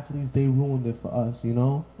and athletes, they ruined it for us, you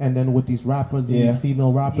know? And then with these rappers, these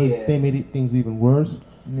female rappers, they made things even worse.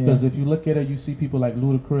 Because if you look at it, you see people like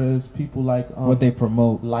Ludacris, people like... what they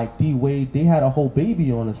promote. Like D-Wade, they had a whole baby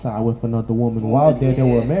on the side with another woman. While they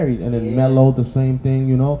were married. And then Mello, the same thing,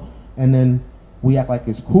 you know? And then we act like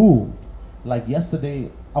it's cool. Like yesterday,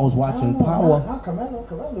 I was watching Power. Not Carmelo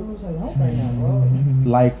losing hope right now, bro.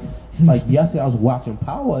 Like yesterday, I was watching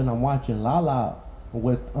Power, and I'm watching Lala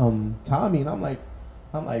with Tommy, and I'm like,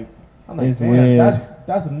 it's damn, weird.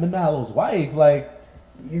 that's Melo's wife, like.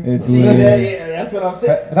 It's see weird. That's what I'm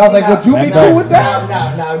saying. And I was like, would you be cool with that?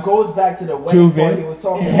 Now it goes back to the wedding point he was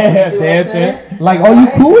talking about. See what I'm saying? Like, are you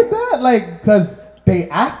cool with that? Like, cause they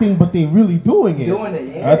acting, but they really doing it.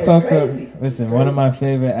 Yeah. I talked to one of my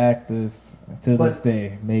favorite actors to this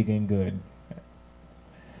day, Megan Good.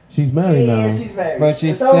 She's married now. Yeah, she's married. But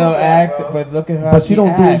she still act. But look at her. But she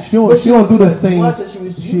don't do the same.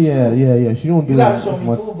 She don't do that. You gotta show me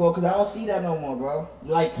proof, bro, because I don't see that no more, bro.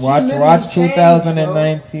 Like watch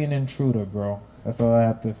 2019 Intruder, bro. That's all I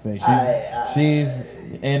have to say. She's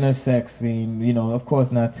in a sex scene, you know. Of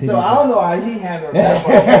course not. So I don't know how he handled that.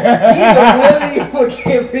 He's a really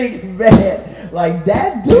fucking big man. Like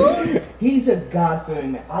that dude, he's a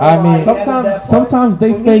God-fearing man. I mean, sometimes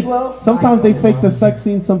they fake. Sometimes they fake the sex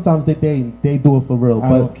scene. Sometimes they do it for real. I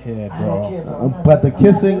don't care, bro. But the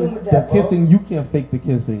kissing, you can't fake the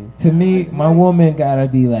kissing. To me, my woman gotta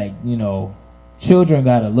be like, you know, children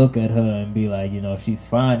gotta look at her and be like, you know, she's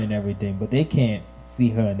fine and everything, but they can't see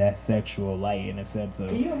her in that sexual light in a sense of,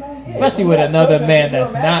 especially with another man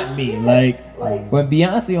that's not me. Like when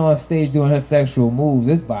Beyonce on stage doing her sexual moves,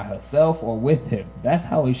 it's by herself or with him. That's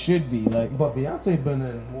how it should be. Like, but Beyonce been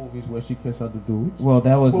in movies where she kissed other dudes. Well,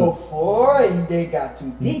 that was before they got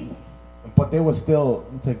too deep. But they were still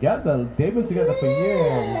together. They've been together for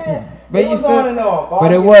years. But you said,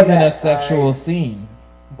 but it wasn't a sexual scene.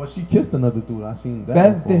 But she kissed another dude. I seen that.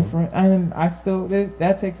 That's different, and I still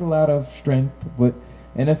that takes a lot of strength. But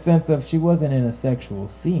in a sense of, she wasn't in a sexual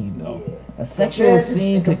scene though. A sexual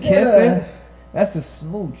scene to kissing. That's a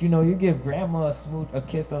smooch. You know, you give grandma a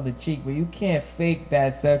kiss on the cheek, but you can't fake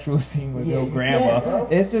that sexual scene with your grandma.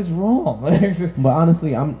 It's just wrong. But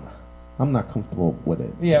honestly, I'm not comfortable with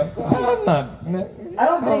it. Yeah, I'm not. I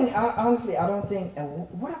don't think. Honestly, I don't think. And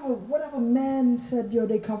whatever man said, yo,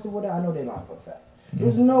 they comfortable with it. I know they lying for a fact.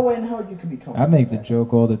 There's no way in hell you could be comfortable. I make the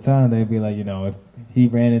joke all the time. They'd be like, you know, if he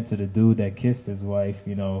ran into the dude that kissed his wife,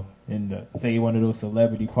 you know, in the say one of those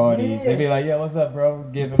celebrity parties, they'd be like, "Yo, what's up, bro?"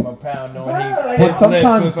 Give him a pound, knowing he but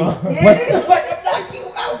sometimes, like I'm knocking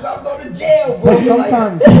you out, I'm going to jail, bro.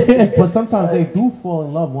 But sometimes they do fall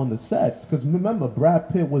in love on the sets. Because remember, Brad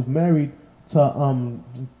Pitt was married to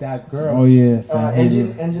that girl. Oh yes,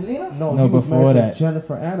 Angelina. No, he was married to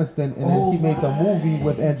Jennifer Aniston, and then he made the movie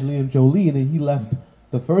with Angelina Jolie, and then he left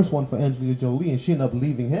the first one for Angelina Jolie, and she ended up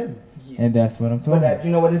leaving him. And that's what I'm talking about.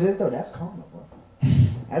 You know what it is though? That's karma, bro.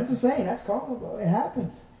 That's the saying. That's karma, bro. It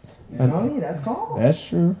happens. You know what I mean? That's karma. That's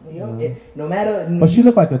true. You know, no matter. But she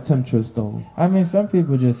looked like a temptress, though. I mean, some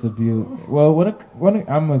people just abuse. Well,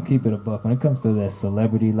 I'm gonna keep it a buck. When it comes to that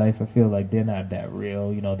celebrity life, I feel like they're not that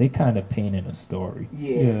real. You know, they kind of painting a story.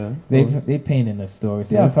 Yeah. They painting a story,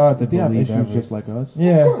 so it's hard to believe. They have issues just like us.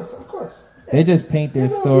 Yeah. Of course. They just paint their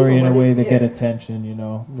story in a way to get attention. You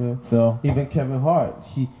know. Yeah. So even Kevin Hart,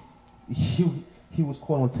 he was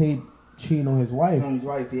caught on tape cheating on his wife.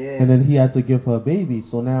 And then he had to give her a baby.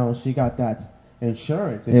 So now she got that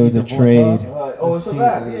insurance. It was a trade. It's a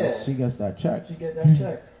wrap, yeah. She gets that check. She get that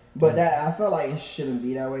check. But that I feel like it shouldn't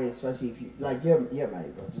be that way, especially if you like you're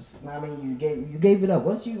married, bro. Just I mean, you gave it up.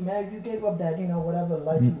 Once you married, you gave up that whatever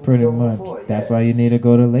life you was pretty doing much. Before. That's why you need to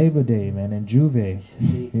go to Labor Day, man, and Juve.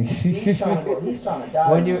 See, he's trying to die.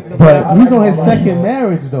 But he's on his second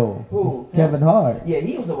marriage though. Who? Kevin Hart. Yeah,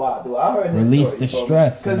 he was a wild dude. I heard this Release story the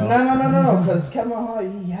stress. Because no. Because Kevin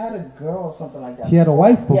Hart, he had a girl or something like that. He had a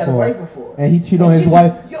wife before. And he cheated on his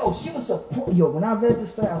wife. Yo, she was when I read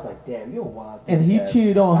this story, I was like, damn, you're a wild dude. And he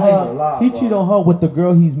cheated on her. He cheated on her with the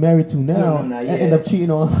girl he's married to now, and ended up cheating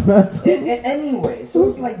on her. Anyway, so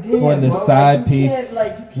it's like, damn, when the bro, side piece,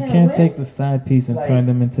 you can't take the side piece and turn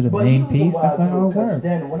them into the main piece. That's not how it works.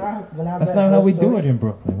 That's not how we do it in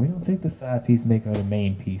Brooklyn. We don't take the side piece and make her the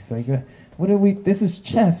main piece. Like, what are we? This is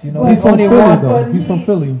chess, you know. He's from Philly, though. He's from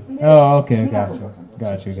Philly. Oh, okay, got you.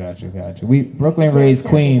 We Brooklyn raised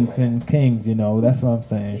queens and kings, you know. That's what I'm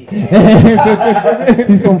saying.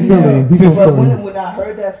 He's from Philly. When I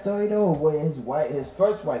heard that story though, where his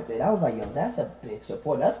first wife did, I was like, yo, that's a big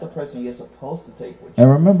support. That's the person you're supposed to take with you. I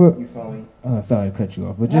remember. You feel me? Oh, sorry to cut you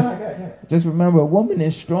off, but just remember, a woman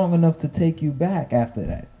is strong enough to take you back after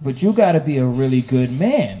that. But you got to be a really good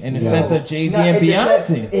man in the sense of Jay-Z and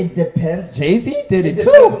Beyonce. It depends. Jay-Z did it too.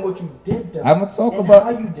 Depends on what you did though. I'm gonna talk about how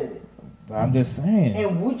you did it. I'm just saying.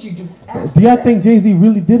 And what you do Do y'all think Jay-Z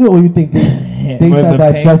really did it, or you think they said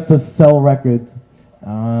that just to sell records?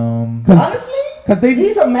 Honestly,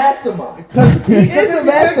 he's a mastermind. He is a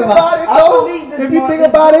mastermind. I believe this. If you think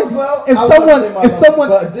about it, if someone,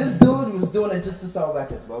 but this dude was doing it just to sell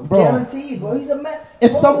records, bro. Guaranteed, bro. He's a man.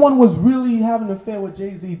 If someone was really having an affair with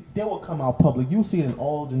Jay-Z, they would come out public. You see it in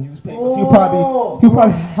all the newspapers. He'll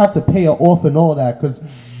probably have to pay her off and all that. Because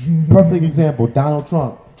perfect example, Donald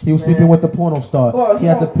Trump. He was sleeping with the porno star. Bro, he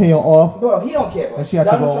had to pay her off. Bro, he don't care, bro. And she had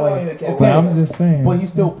to go away. Okay, I'm just saying. But he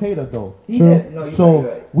still paid her though. He did. No,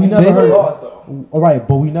 so we never heard. All right,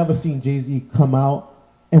 but we never seen Jay-Z come out,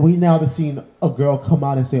 and we never seen a girl come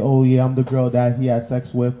out and say, "Oh yeah, I'm the girl that he had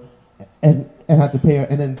sex with," and had to pay her.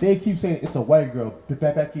 And then they keep saying it's a white girl.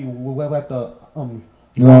 Becky with the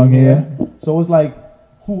long hair. So it's like,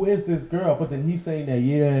 who is this girl? But then he's saying that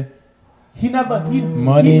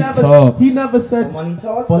money talks. He never said money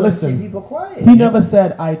talks. But listen, people quiet. He never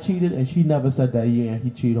said I cheated, and she never said that he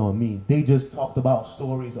cheated on me. They just talked about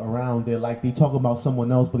stories around it, like they talk about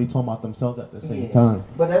someone else, but they talk about themselves at the same time.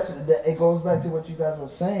 But it goes back to what you guys were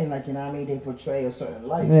saying, like you know what I mean. They portray a certain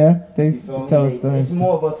life. Yeah, they tell us stories. It's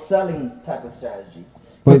more of a selling type of strategy.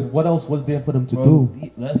 But what else was there for them to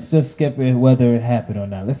do? Let's just skip it, whether it happened or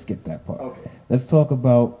not. Let's skip that part. Okay. Let's talk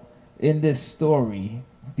about in this story.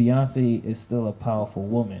 Beyonce is still a powerful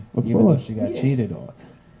woman, even though she got cheated on.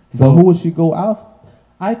 So who would she go out?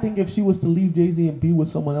 I think if she was to leave Jay-Z and be with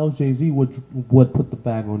someone else, Jay-Z would put the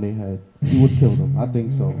bag on their head. He would kill them. I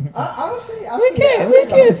think so. Honestly, we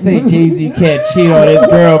can't say Jay-Z can't cheat on his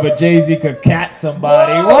girl, but Jay-Z could cat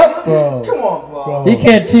somebody. What? Bro. Come on, bro. He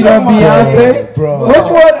can't cheat on Beyonce? Bro. Which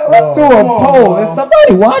one? Let's do a poll. Is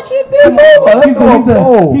somebody watching this? Let's do a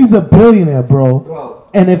poll. He's a billionaire, bro.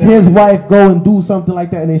 And if his wife go and do something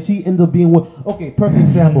like that, and then she ends up being with, okay, perfect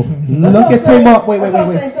example. Look at Tamar. Wait.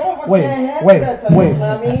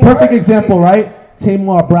 Perfect example, right?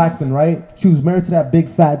 Tamar Braxton, right? She was married to that big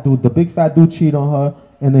fat dude. The big fat dude cheated on her,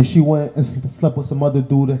 and then she went and slept with some other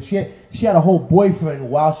dude. She had a whole boyfriend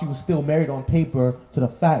while she was still married on paper to the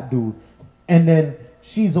fat dude, and then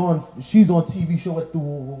she's on TV show with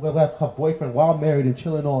her boyfriend while married and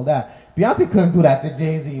chilling, all that. Beyonce couldn't do that to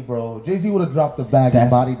Jay-Z, bro. Jay-Z would have dropped the bag and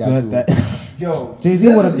bodied that dude. Yo, Jay-Z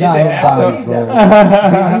would have got him bodied, bro.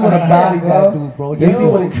 Jay-Z would have bodied that dude, bro. Jay-Z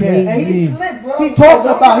would have killed. And he's slick, bro. He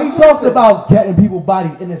talks about getting people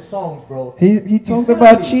bodied in his songs, bro. He talked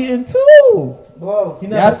about cheating too. Bro, he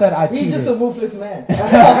never said I cheated. He's just a ruthless man.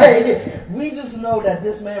 We just know that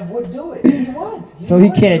this man would do it. He would. He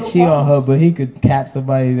can't cheat on her, but he could cap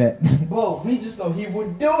somebody that. Bro, we just know he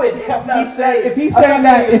would do it. I'm not saying. If he's saying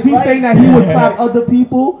that he would clap other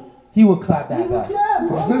people, he would clap that guy. He would clap,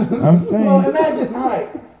 bro. I'm saying. Bro, imagine, all right.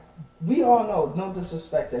 We all know, no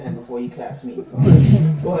disrespect to him before he claps me.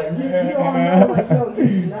 But we all know, like, yo,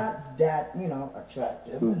 he's not that,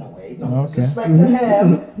 attractive in a way. No disrespect to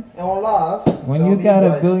him and on love. When you got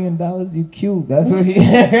 $1 billion, you cute. That's what he.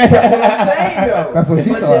 That's what I'm saying, though. That's what she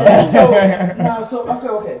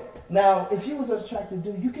thought. Okay. Now, if he was an attractive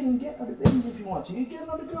dude, you can get other babies if you want to. You get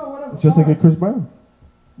another girl, whatever. Just like Chris Brown.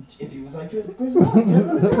 If he was like Chris Brown, get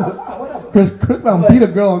another girl, fine, whatever. Chris Brown beat a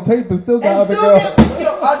girl on tape and still got other girl.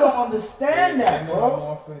 Yo, I don't understand that,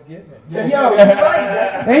 bro. Yo, you're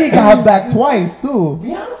right. And he got her back twice too.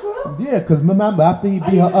 Rihanna for real? Yeah, because remember after he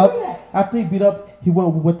beat her up, he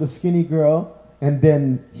went with the skinny girl. And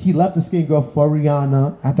then he left the skinny girl for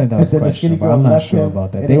Rihanna. I think that was questionable. I'm not sure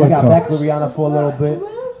about that. And they got back with Rihanna for a little bit.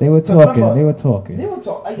 They were talking. Yeah, he was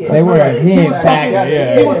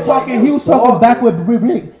talking. He was talking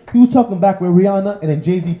back with Rihanna, and then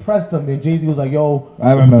Jay-Z pressed him, and Jay-Z was like, "Yo,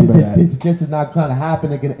 I remember that. This is not gonna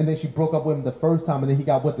happen again." And then she broke up with him the first time, and then he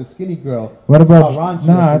got with the skinny girl. What about?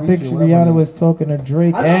 I think Rihanna was talking to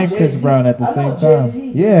Drake and Chris Brown at the same time.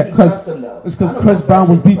 Yeah, because Chris Brown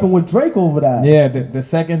was beefing with Drake over that. Yeah, the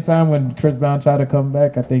second time when Chris Brown tried to come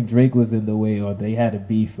back, I think Drake was in the way, or they had a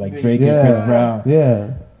beef like Drake and Chris Brown.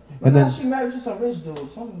 Yeah. And then she married to some rich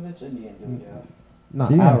dude, some rich Indian dude,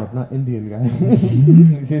 Not Arab, not Indian guy.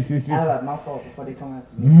 Arab, my fault before they come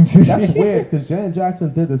after me. That's weird because Janet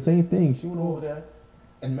Jackson did the same thing. She went over there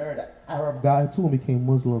and married an Arab guy too and became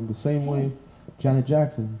Muslim the same way Janet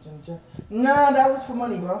Jackson. Nah, that was for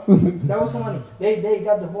money, bro. That was for money. They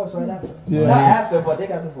got divorced right after. Yeah. Not after, but they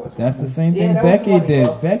got divorced. That's the same thing Becky did.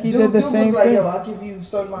 Bro. Becky did the same thing. Dude was like, yo, I'll give you a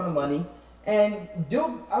certain amount of money. And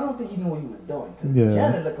dude, I don't think he knew what he was doing. Because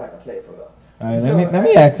Janet looked like a player for real. All right, let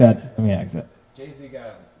me ask that. Jay-Z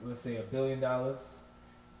got, let's say, $1 billion.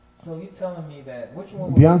 So you telling me that which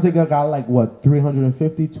one? Beyonce got like what,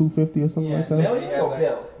 350, 250 or something like that? Million or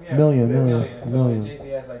bill? Million. Jay-Z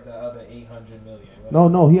has like the other 800 million.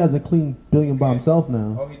 No, he has a clean billion by himself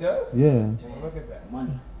now. Oh, he does? Yeah. Well, look at that.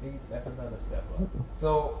 Money. That's another step up.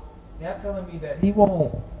 So you're telling me that he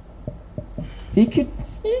won't.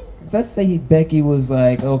 Let's say Becky was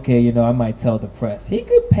like, okay, I might tell the press. He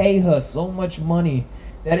could pay her so much money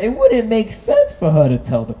that it wouldn't make sense for her to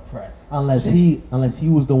tell the press. Unless he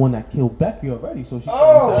was the one that killed Becky already, so she.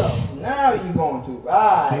 Now you going to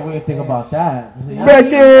ride. See what you think about that? Becky.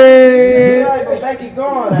 You're right, but Becky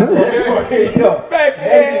gone after this one. Becky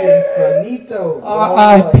is finito.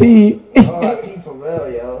 R.I.P. R.I.P. for real,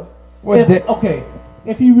 yo.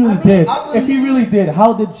 If he really did,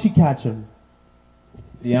 how did she catch him?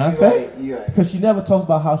 Beyonce? You're right. Because she never talks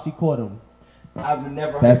about how she caught him. I've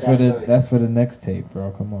never heard that story. That's for the next tape,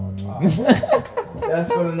 bro. Come on.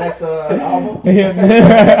 That's for the next album? I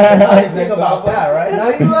didn't think about that, right? No,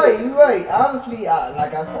 you're right. Honestly,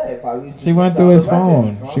 like I said, probably she went through his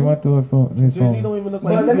phone. She went through his phone. Jay-Z don't even look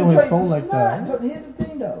like he's on his phone like that. But here's the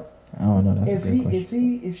thing, though. I don't know. That's a good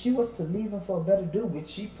question. If she was to leave him for a better dude, which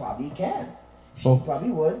she probably can. She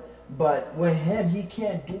probably would. But with him, he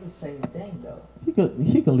can't do the same thing, though. He could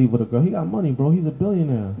leave with a girl. He got money, bro. He's a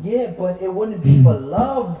billionaire. Yeah, but it wouldn't be for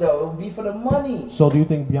love, though. It would be for the money. So do you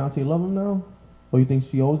think Beyonce love him now? Or you think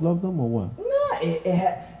she always loved him, or what?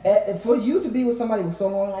 Nah, for you to be with somebody with so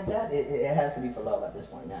long like that, it has to be for love at this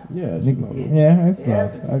point now. Yeah, it's love.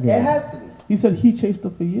 It has to be. He said he chased her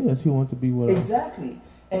for years. He wanted to be with her. Exactly.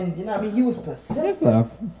 And you know what I mean? He was persistent.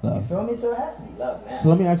 It's love. You feel me? So it has to be love, man. So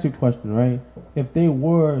let me ask you a question, right? If they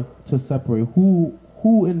were to separate, who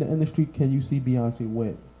in the industry can you see Beyonce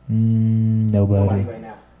with? Nobody right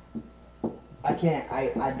now. I can't.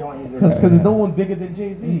 I don't even. Because there's no one bigger than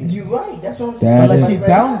Jay-Z. You're right. That's what I'm saying. Unless she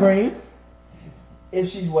downgrades. If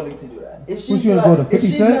she's willing to do that. If Would she's you not, go to 50 if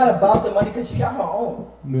she's Cent? not about the money, because she got her own.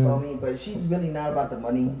 You Yeah. feel me? But she's really not about the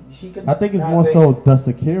money. She could. I think it's not more pay- so the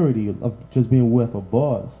security of just being with a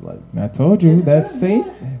boss. Like, I told you, that's Yeah. safe.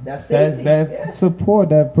 That's safety. That Yeah. support,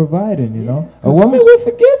 that providing, you know. Yeah. A woman will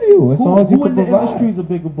forgive you as long as you who can in the provide. industry is a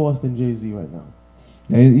bigger boss than Jay-Z right now?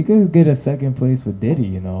 You could get a second place for Diddy,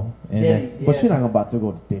 you know. And Diddy, But yeah. she's not about to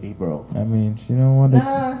go to Diddy, bro. I mean, she don't want to.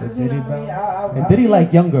 Nah, because you know what I mean? And Diddy see-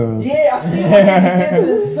 like young girls. Yeah, I see what he did to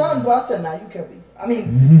his son, but I said, nah, you can't be. I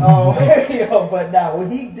mean, but nah,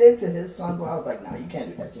 what he did to his son, bro, I was like, nah, you can't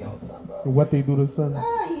do that to your own son, bro. What they do to his son?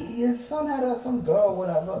 Nah, his son had some girl,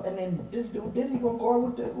 whatever, and then this dude Diddy gonna go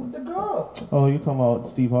out with the girl. Oh, you talking about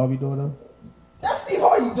Steve Harvey daughter? That's Steve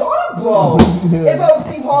Harvey's daughter, bro. If I was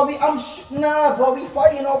Steve Harvey, nah, bro, we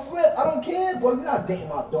fighting off rip. I don't care, bro. You're not dating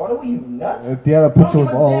my daughter. What, you nuts? They had a I picture don't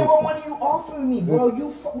with give a damn what all. money you offering me, bro.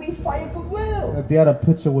 We fighting for real. They had a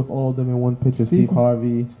picture with all of them in one picture. Steve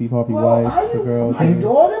Harvey Bro, wife, how the you, girl. my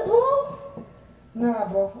daughter, bro? Nah,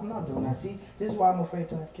 bro, I'm not doing that. See, this is why I'm afraid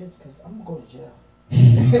to have kids, because I'm going to go to jail.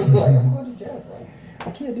 Like, I'm going to jail, bro. I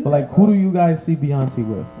can't do But that, like, bro. who do you guys see Beyonce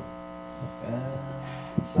with?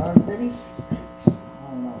 Besides Diddy?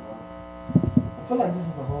 I don't know, bro. I feel like this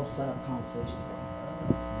is a whole setup conversation, bro.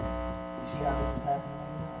 You see how this is happening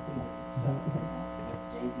right now? I think this is a setup. This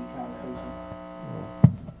Jay-Z conversation.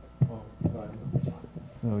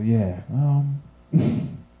 So yeah,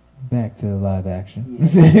 back to live action.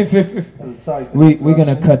 Yeah. Sorry for the We're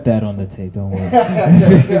gonna interruption. cut that on the tape. Don't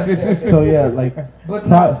worry. So yeah, like, But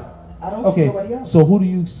no, I don't see okay. nobody else. So who do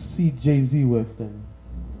you see Jay-Z with then?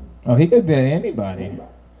 Oh, he could be anybody.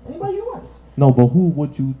 Anybody you want. No, but who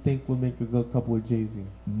would you think would make a good couple with Jay-Z?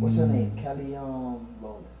 What's her Mm. name? Kelly Rowland.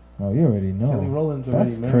 Oh, you already know. Kelly Rowland's already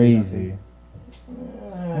That's married, crazy.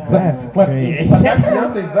 That's But crazy. that's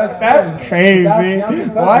Beyonce's best friend. That's crazy. That's Beyonce's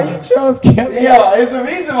Why best you chose Kelly? Yo, it's the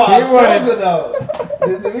reason why He I was- chose her though.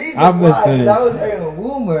 There's a reason I'm why. listening. 'Cause I was hearing a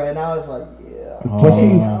rumor and I was like, yeah. But she-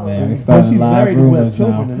 Oh, man, we But starting she's live married with rumors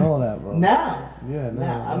children now. and all that, bro. Now. Yeah,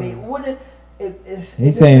 Now. I mean, wouldn't it's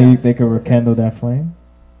He's saying they could rekindle that flame.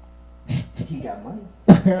 He got money.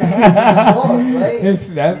 He's a boss, right? That's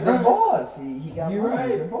He's right. a boss. He got You're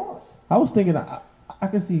money. He's right. a boss. I was thinking I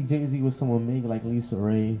could see Jay-Z with someone maybe like Lisa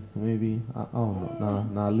Ray, maybe. I don't know.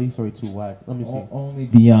 Nah, Lisa Ray too whack. Let me see. Only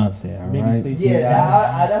Beyonce, Maybe alright? Stacey Yeah,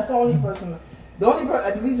 Dash. that's the only person.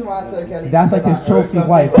 The reason why I said Kelly. is That's like because his I heard trophy something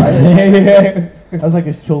wife, about it. Yes. That's like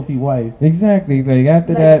his trophy wife. Exactly. Like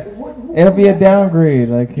after Like, that, who it'll be a got that? downgrade.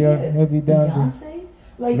 Like he'll Yeah. be downgrade. Beyonce?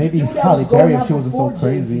 Like, Maybe dude that Halle was going Berry if out she wasn't so before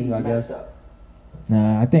crazy, Jay-Z I messed guess. up.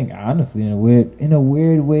 Nah, I think honestly, in a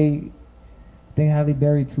weird way, I think Halle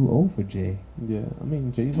Berry too old for Jay. Yeah, I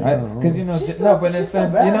mean Jay-Z. Because you know, She's no, still- but in a she's still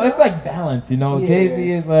sense, bad, you know, it's bro. like balance. You know, Yeah. Jay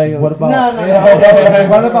Z is like, What about No.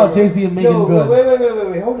 what about Jay-Z and Megan Yo, Good?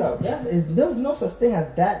 wait, hold up. There's no such thing as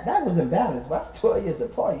that. That was imbalanced. That's 12 years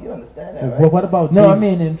apart. You understand that, right? What about No, I Jay-Z?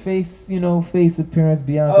 mean in face, you know, face appearance,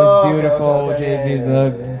 Beyonce's Oh, okay, beautiful, okay, Jay Z's yeah,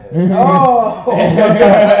 ugly. Oh.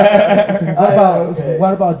 Okay.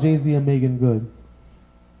 What about Jay-Z and Megan Good?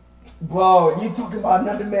 Bro, you talking about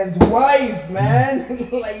another man's wife, man?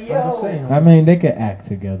 Like, I'm just yo. saying. I mean, they could act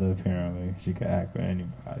together. Apparently, she could act with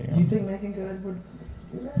anybody. You think Megan Good would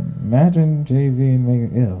do that? Imagine Jay Z and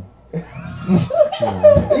Megan. Ew.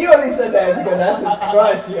 He only said that because that's his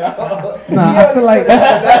crush, yo. Nah, He I only feel like- said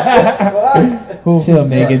that because that's his crush. Chill,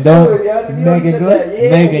 Megan. Dude, Don't. yeah, you Megan, said that. Yeah,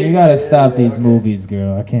 Megan, you gotta yeah, stop yeah, these okay. movies,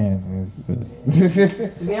 girl. I can't. It's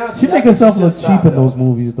just To be honest, She that make herself should look stop, cheap in though. those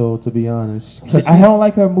movies, though. To be honest, 'Cause I don't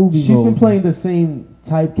like her movie. she's been roles. playing the same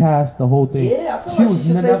typecast the whole thing. Yeah, I feel she like was she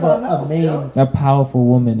should play never something a else, main yo. a powerful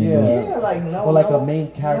woman. In Yeah. those. Yeah, like no, or like no, a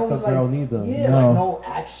main character no, like, girl neither. Yeah, No. like no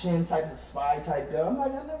action type of spy type girl. I'm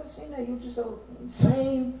like, I've never seen that. You just a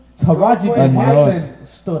same. Taraji girlfriend, P. wife. Henson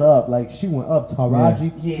stood up, like she went up.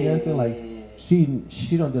 Taraji P. Yeah. Henson, like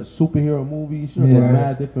she done did superhero movies. She done Yeah. did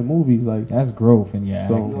mad different movies. Like That's growth in your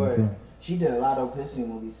So- acting Word. too. She did a lot of history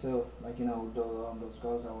movies too. Like those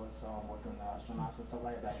girls that was working with astronauts and stuff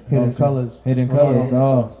like that. Hidden Colors. Hidden Oh, Colors. Hidden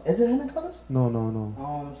Oh, Colors. Is it Hidden Colors?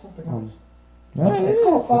 No. Something else. Yeah, It's it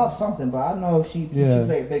called is. Five something, but I know she Yeah.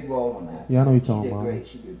 played a big role on that. Yeah, I know you're She talking did about. great.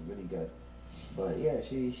 She did really good. But yeah,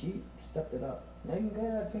 she stepped it up. Megan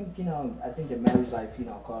Good, I think I think the marriage life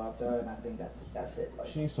caught up to her, and I think that's it. Like,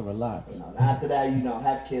 She needs to relax. after that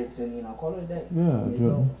have kids and call it a day. Yeah, It's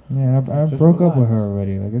Joe. over. Yeah, I Just broke up with relax. her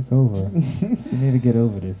already. Like it's over. You need to get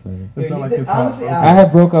over this. Like. It's not you like think- it's hot, honestly, bro. I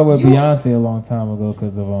had broke up with You- Beyonce a long time ago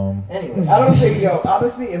because of Anyway, I don't think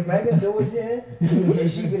honestly, if Megan Good was here,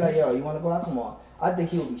 and she'd be like, yo, you want to go out? Come on. I think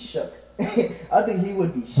he would be shook. I think he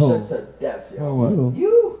would be shook to death, yo. What? Who?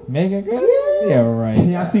 You? Megan Good? Yeah. Yeah, right.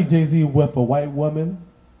 Can y'all see Jay-Z with a white woman?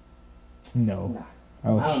 No. Nah. I I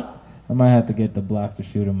don't know. might have to get the blocks to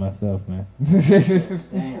shoot him myself, man.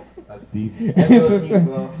 Damn. That's deep. That's real deep,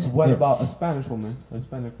 bro. So what about a Spanish woman? A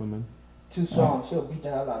Hispanic woman? Too strong. She'll beat the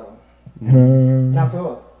hell out of him. Her- Not for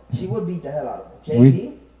real. She would beat the hell out of him.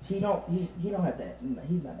 Jay-Z, he don't have that.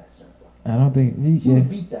 He's not that strong, bro. I don't think She yeah. would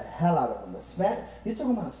beat the hell out of him. You're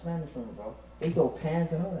talking about a Spanish woman, bro. They throw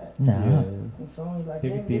pants and all that. Nah. You feel me? Like They-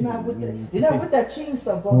 they're not with that. They're not with that cheating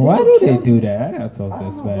stuff, bro. Why They do would they kill do you. that? I gotta talk I to a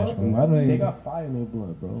don't know, Spanish bro. woman. Why do They they? got fire in their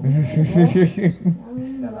blood, bro. I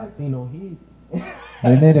mean, That like, Latino heat.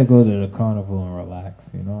 They need to go to the carnival and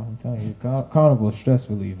relax. You know, I'm telling you, carnival is stress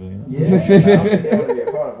reliever. You know? yeah, I don't think they want to be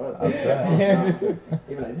a part of us.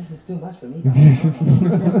 They be like, this is too much for me.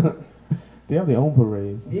 They have their own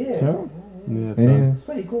parades. Yeah. Sure. Yeah, Yeah. It's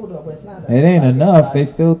pretty cool though, but it's not. It ain't enough. They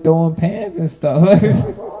still throwing pans and stuff.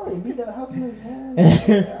 Bro, they beat the husbands, man.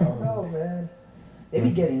 I don't know, man. They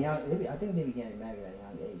be getting young. I think they be getting married at a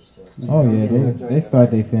young age too. Oh They yeah, get to enjoy they their start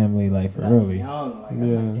life. their family life Like, early. young, like, Yeah.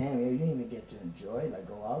 I'm like, damn, you didn't even get to enjoy, like,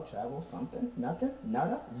 go out, travel, something, nothing,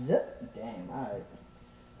 nada, zip. Damn, alright.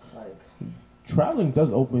 Like, Traveling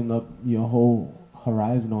does open up your whole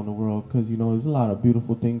horizon on the world because, you know, there's a lot of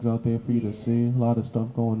beautiful things out there for you to see, a lot of stuff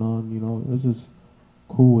going on, you know. It's just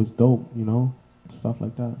cool, it's dope, you know, stuff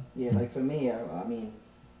like that. yeah, like for me, I mean,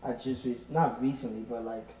 I just, not recently, but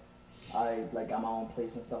like, I got my own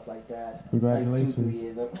place and stuff like that. Congratulations. Like 2-3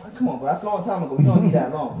 years ago. Come on, bro, that's a long time ago. We don't need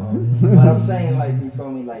that long, bro. But I'm saying, like, you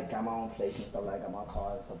feel me? Like, got my own place and stuff, like, got my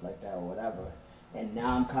car and stuff like that or whatever. And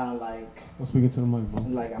now I'm kind of like, Let's speak into the mic,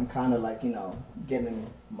 bro. I'm kind of like, you know, getting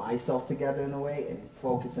myself together in a way and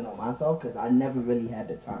focusing on myself because I never really had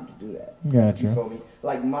the time to do that. You Gotcha. feel me?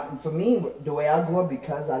 Like, for me, the way I grew up,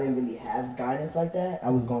 because I didn't really have guidance like that, I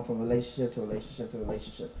was going from relationship to relationship to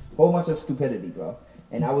relationship. Whole bunch of stupidity, bro.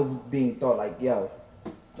 And I was being thought like, yo,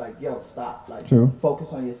 stop. Like, True.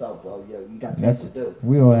 focus on yourself, bro. Yo, you got things to do.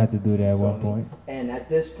 We all had to do that at You feel one me? point. And at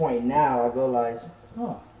this point now, I realize,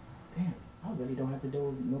 oh, damn, I really don't have to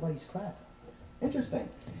do nobody's crap. Interesting.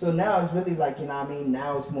 So now it's really like, you know what I mean?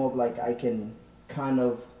 Now it's more of like I can kind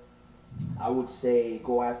of, I would say,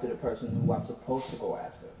 go after the person who I'm supposed to go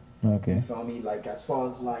after. You Okay. feel me? Like, as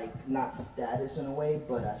far as like, not status in a way,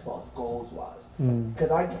 but as far as goals wise. Mm.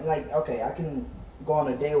 Because I can, like, okay, I can go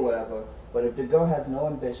on a date or whatever, but if the girl has no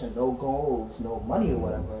ambition, no goals, no money or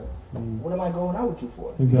whatever, what am I going out with you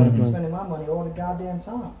for? You're going to be Exactly. spending my money all the goddamn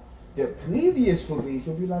time. The previous Fabrice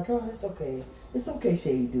would be like, oh, it's okay. It's okay,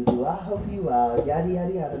 Shady Doo-Doo. I'll help you out, yada,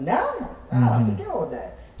 yada, yada. Now, forget all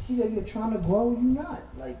that. See that you're trying to grow, you're not.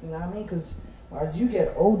 Like, you know what I mean? Because as you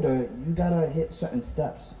get older, you got to hit certain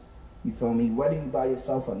steps. You feel me? Whether you by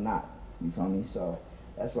yourself or not. You feel me? So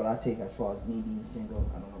that's what I take as far as me being single.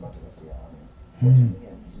 I don't know about the rest of y'all. I mean, fortunately,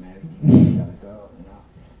 yeah, he's married. He's got a girl, you know.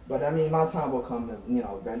 But I mean, my time will come, you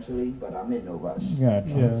know, eventually. But I'm in no rush. Gotcha.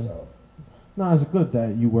 Yeah. So No, it's good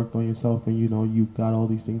that you worked on yourself and, you know, you got all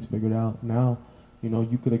these things figured out. Now, you know,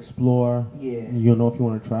 you could explore. yeah. You know if you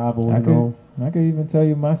want to travel, I you know. could even tell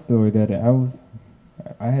you my story that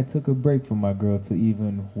I had took a break from my girl to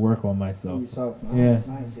even work on myself. Yourself, no, Yeah. That's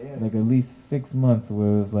nice, yeah. Like at least 6 months where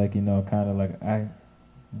it was like, you know, kind of like I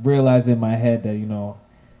realized in my head that, you know,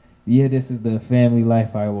 yeah, this is the family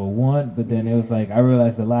life I will want, but then it was like I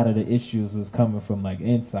realized a lot of the issues was coming from like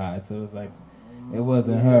inside, so it was like it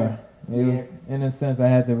wasn't her. It was, in a sense, I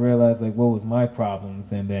had to realize like what was my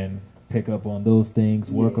problems and then pick up on those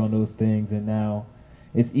things, work on those things, and now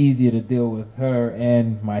it's easier to deal with her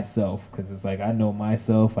and myself because it's like I know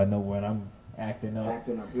myself, I know when I'm acting up,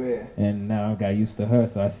 yeah. and now I got used to her,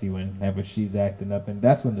 so I see whenever she's acting up, and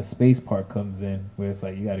that's when the space part comes in, where it's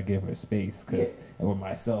like you got to give her space because with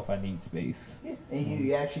myself I need space. Yeah. And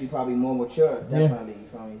you actually probably more mature, definitely. You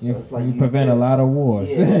feel me? So it's like you prevent a lot of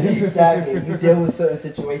wars. Yeah, exactly. You deal with certain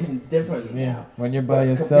situations differently now. When you're by But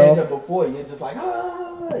yourself. compared to before, you're just like,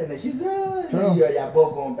 and then she's, True. and y'all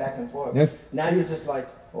both going back and forth. Yes. Now you're just like,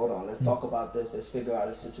 hold on, let's talk about this. Let's figure out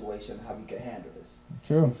a situation, how we can handle this.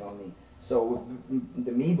 True. You feel me? So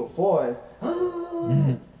the me before,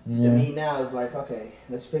 the me now is like, okay,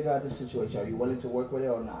 let's figure out this situation. Are you willing to work with it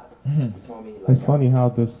or not? You feel me? Like, It's funny how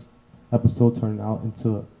this episode turned out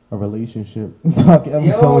into a relationship talk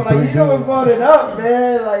episode. Yo, like, you know what dudes. brought it up,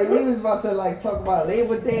 man. Like, we was about to, like, talk about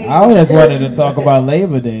Labor Day. I just wanted to talk about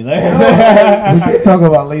Labor Day. Like, We could talk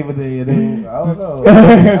about Labor Day and then I don't know.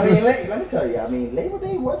 I mean, let me tell you. I mean, Labor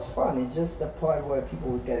Day was was fun. It's just the part where people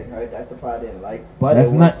was getting hurt. That's the part I didn't like. But That's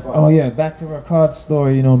it was not. fun. Oh yeah, back to Ricard's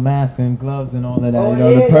story. You know, masks and gloves and all of that. Oh you know,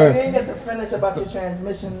 yeah, the you didn't get to finish about your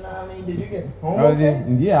transmission. I mean, did you get home? Okay?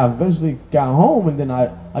 Yeah, I eventually got home and then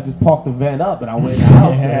I just parked the van up and I went in the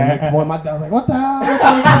house. And the next morning, my dad was like, "What the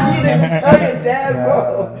hell?" You didn't tell your dad,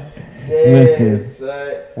 bro. Listen.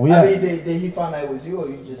 Well, yeah. I mean, did he find out it was you, or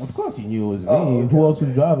you just? Of course, he knew it was me. Okay. Who else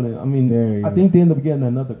was driving it? I mean, I think they ended up getting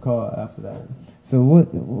another car after that. So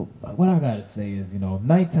what I gotta say is, you know,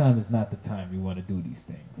 nighttime is not the time you want to do these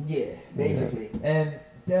things. Yeah, basically. And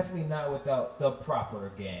definitely not without the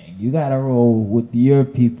proper gang. You gotta roll with your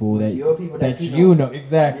people that you know.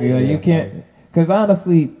 Exactly. Yeah, like you can't, because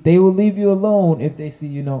honestly, they will leave you alone if they see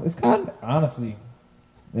you know. It's kind of honestly,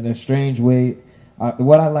 in a strange way.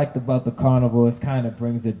 What I liked about the carnival is kind of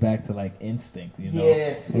brings it back to like instinct, you know.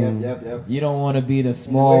 Yep. You don't want to be the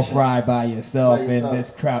small fry by yourself in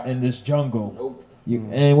this crowd in this jungle. Nope.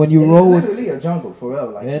 And when you roll with, it's literally a jungle for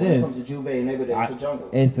real. Like it when is. it comes to Juve neighborhood, it's a jungle.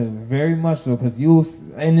 It's a very much so because you,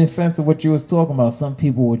 in the sense of what you was talking about, some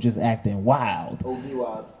people were just acting wild. OD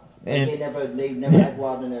wild. And they never act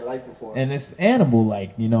wild in their life before. And it's animal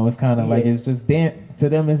like, you know. It's kind of like it's just to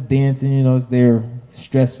them it's dancing. You know, it's their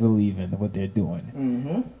stress relieving what they're doing.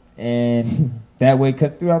 Mm-hmm. And that way,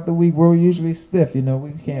 because throughout the week we're usually stiff. You know,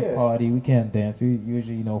 we can't party, we can't dance. We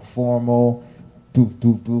usually, you know, formal.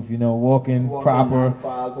 Doof, you know, walking proper.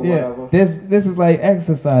 Whatever. This is like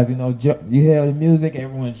exercise, you know. You hear the music,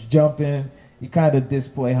 everyone's jumping. You kind of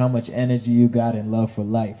display how much energy you got and love for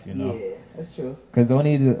life, you know. Yeah, that's true. Because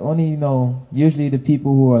only you know, usually the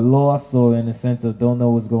people who are lost or in the sense of don't know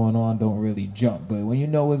what's going on don't really jump. But when you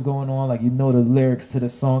know what's going on, like you know the lyrics to the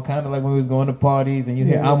song, kind of like when we was going to parties and you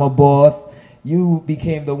hear "I'm a boss." You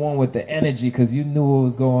became the one with the energy because you knew what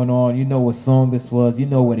was going on. You know what song this was. You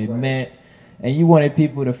know what it meant. And you wanted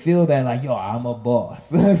people to feel that, like, yo, I'm a boss.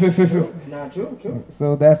 True.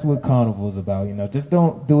 So that's what Carnival's about, you know. Just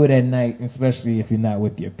don't do it at night, especially if you're not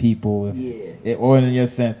with your people. Or in your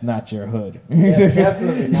sense, not your hood.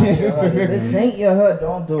 Definitely not your hood. If this ain't your hood,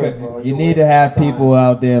 don't do it, bro. You need to have people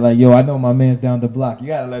out there like, yo, I know my man's down the block. You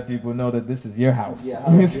got to let people know that this is your house.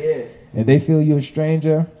 If they feel you're a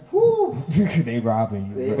stranger, they robbing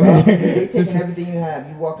you. They taking everything you have.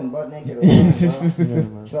 You walking butt naked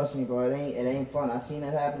around, bro. Trust me, bro. It ain't fun. I seen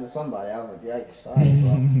that happen to somebody. I was like, yikes, sorry,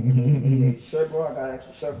 bro. You need a shirt, bro. I got an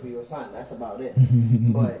extra shirt for you or something. That's about it.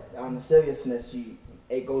 But on the seriousness,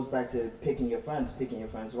 it goes back to picking your friends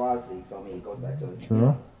wisely. You feel me? It goes back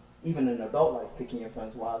to even in adult life, picking your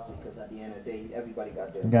friends wisely, because at the end of the day, everybody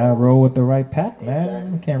got their. You gotta roll with the right pack, man.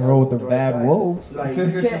 Exactly. You can't roll with the bad wolves. Like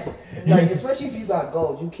you can't, like especially if you got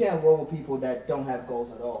goals, you can't roll with people that don't have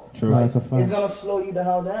goals at all. True. Like, it's gonna slow you the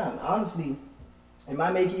hell down. Honestly, it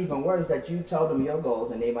might make it even worse that you tell them your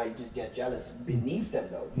goals and they might just get jealous beneath them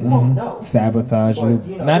though. You won't know. Sabotage but,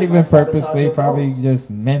 you. Not even purposely, probably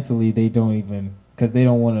just mentally. They don't even. Because they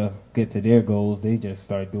don't want to get to their goals, they just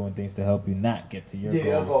start doing things to help you not get to your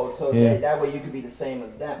goals. So that way you could be the same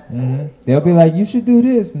as them. They'll be like, you should do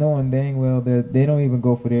this, knowing dang well that they don't even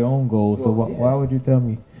go for their own goals. So why would you tell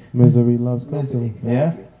me? Misery loves company. Exactly.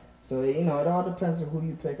 Yeah. So it all depends on who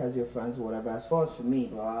you pick as your friends or whatever. As far as for me,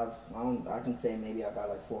 bro, I can say maybe I got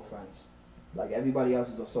like 4 friends. Like everybody else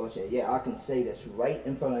is associated. Yeah, I can say this right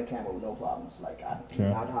in front of the camera with no problems. Like I'm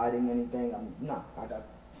not hiding anything. I got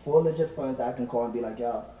 4 legit friends that I can call and be like,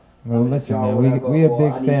 yo. Well, listen, man, we a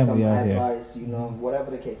big family out here. Advice, you know, whatever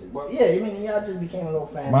the case is. But yeah, I mean, y'all just became a little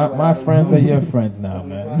family. My friends are your friends now,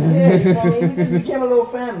 man. Yeah, you know, we just became a little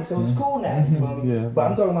family, so it's cool now. You feel me?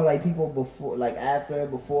 But I'm talking about like people before, like after,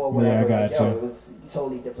 before, whatever. Yeah, I like, got you. It was a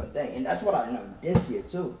totally different thing, and that's what I learned this year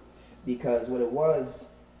too, because what it was,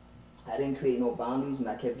 I didn't create no boundaries, and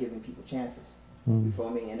I kept giving people chances. You feel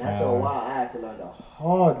me? And after a while, I had to learn the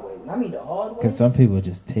hard way. When I mean the hard way, because some people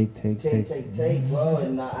just take, bro,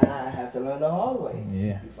 and I had to learn the hard way.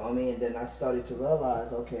 Yeah. You feel me? And then I started to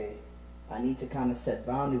realize, okay, I need to kind of set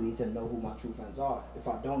boundaries and know who my true friends are. If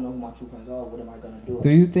I don't know who my true friends are, what am I gonna do? Do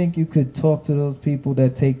you think you could talk to those people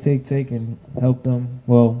that take, and help them?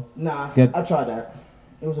 Well, nah, I tried that.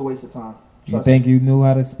 It was a waste of time. You think you knew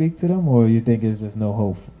how to speak to them, or you think it's just no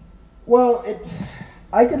hope? Well,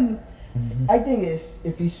 I think it's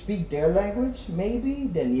if you speak their language, maybe,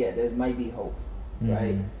 then yeah, there might be hope,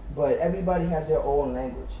 right? But everybody has their own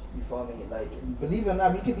language. You feel me? Like, believe it or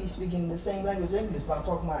not, we could be speaking the same language English, but I'm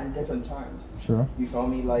talking about in different terms. Sure. You feel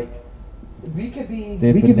me? Like, we could be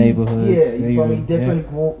different neighborhoods. Yeah, you feel me? Different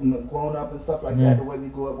grown up and stuff like that. The way we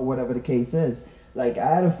grew up or whatever the case is. Like,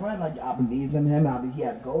 I had a friend, like, I believed in him. He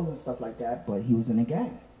had goals and stuff like that, but he was in a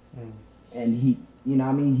gang. and he, you know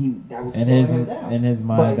what I mean, that was in slowing him down. In his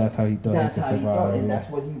mind, But that's how he thought he could survive. And that's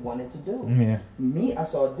what he wanted to do. Yeah. Me, I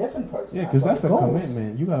saw a different person. Yeah, because that's a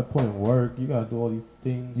commitment. You gotta put in work. You gotta do all these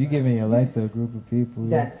things. You giving your life to a group of people.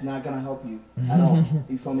 That's not gonna help you at all.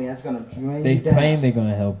 You feel me? That's gonna drain They you down. claim they're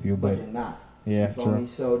gonna help you, but but they're not. yeah, You feel true. me?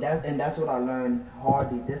 So that's what I learned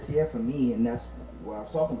hardly this year for me, and that's what I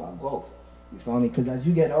was talking about, growth. You feel me? Because as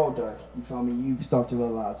you get older, you feel me, you start to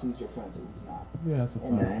realize who's your friends and who's not. Yeah, that's a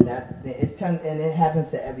fact. And it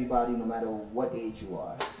happens to everybody, no matter what age you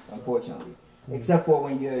are. Unfortunately, except for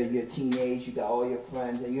when you're teenage, you got all your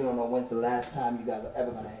friends, and you don't know when's the last time you guys are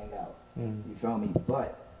ever gonna hang out. You feel me?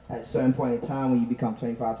 But at a certain point in time, when you become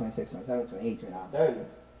 25, 26, 27, 28, 29, 30,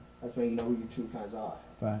 that's when you know who your true friends are.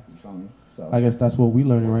 Fact. You feel me? So I guess that's what we're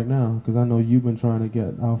learning right now, because I know you've been trying to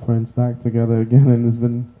get our friends back together again, and it's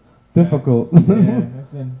been difficult. Yeah,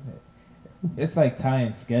 it's like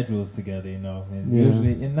tying schedules together, you know, and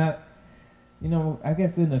usually, and not, you know, I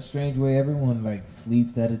guess in a strange way, everyone like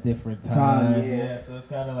sleeps at a different time. Yeah, so it's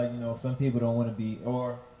kind of like, you know, some people don't want to be,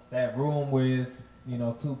 or that room where it's, you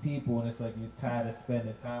know, two people, and it's like you're tired of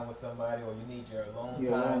spending time with somebody, or you need your alone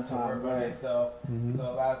time to work on yourself.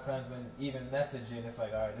 So a lot of times when even messaging, it's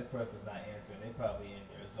like, all right, this person's not answering. They probably in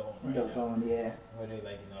their zone right now. Where they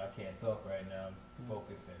like, you know, I can't talk right now. I'm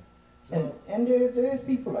focusing. So, and there's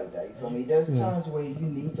people like that. You feel me? There's times where you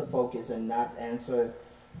need to focus and not answer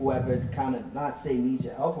whoever kind of not say needs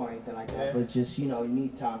your help or anything like that, but just, you know, you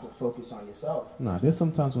need time to focus on yourself. Nah, there's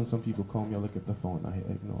sometimes when some people call me, I look at the phone, I hit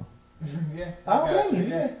ignore. I don't blame you.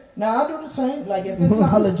 Yeah. Now I do the same. Like if it's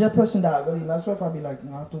not a legit person that I really mess with, I'll be like,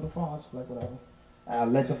 no, I'll do the phone. I'll just like whatever. I'll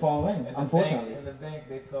let the phone ring. Unfortunately. In the bank,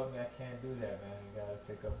 they told me I can't do that, man. You gotta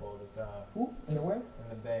pick up all the time. Who? In the where? In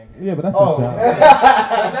the bank. Yeah, but that's your job.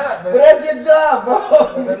 But that's your job, bro.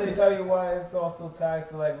 Let me tell you why it's also ties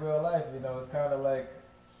to like real life. You know, it's kind of like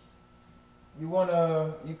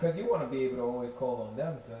because you wanna be able to always call on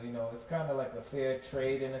them. So you know, it's kind of like a fair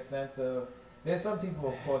trade in a sense of. There's some people,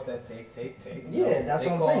 of course, that take. Yeah, that's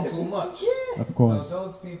what I'm saying. They call too much. Yeah. Of course. So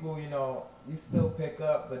those people, you know, you still pick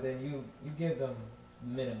up, but then you give them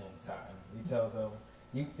minimum time. You tell them,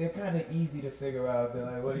 they're kind of easy to figure out. They're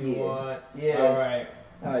like, what do you want? Yeah.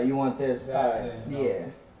 All right, you want this? That's all right. it, you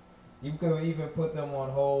know? You could even put them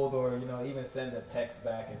on hold, or you know, even send a text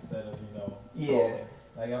back instead of calling.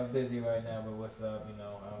 Like I'm busy right now, but what's up? You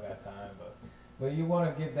know, I don't got time, but you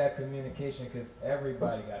want to give that communication because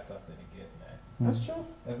everybody got something to give, man. That's true.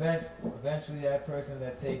 Eventually, that person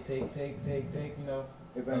that take, you know.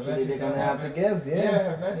 Eventually they're gonna have to give,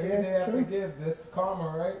 eventually they have to give. This karma,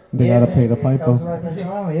 right? They gotta pay the piper. Comes right back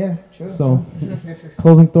around, yeah, true. So,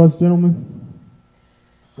 closing thoughts, gentlemen?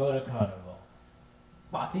 Go to carnival.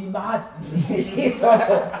 Party mad.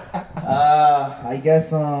 I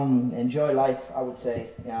guess enjoy life, I would say.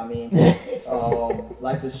 You know what I mean?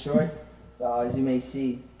 Life is short. As you may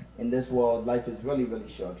see in this world, life is really, really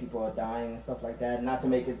short. People are dying and stuff like that. Not to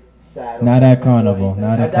make it sad. Not at carnival.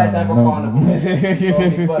 Not that type of carnival.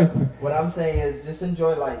 But what I'm saying is just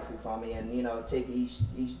enjoy life, you feel me? And, you know, take each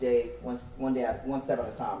day, one step at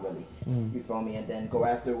a time, really. You feel me? And then go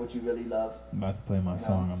after what you really love. I'm about to play my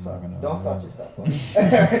song. I'm not going to. Don't start your stuff. Nah,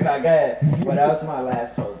 go ahead. But that was my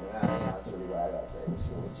last closing. That's really what I got to say.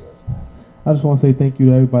 What's yours, man? I just want to say thank you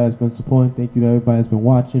to everybody that's been supporting. Thank you to everybody that's been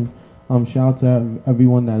watching. Shout out to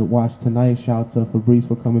everyone that watched tonight. Shout out to Fabrice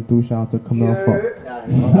for coming through. Shout out to Camille for.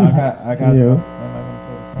 I got. Yeah.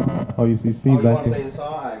 Oh, you see feedback. You want to play the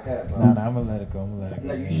song? All right, go ahead, bro. Nah, I'm gonna let it go.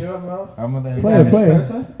 No, you sure, bro? I'm gonna let it Play go. it.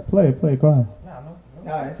 Play it. Go ahead.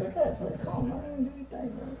 Nah, it's okay. Play the song, man. Do your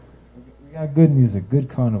thing, man. We got good music, good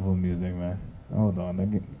carnival music, man. Hold on, let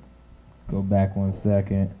me go back 1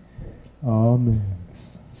 second. Oh man,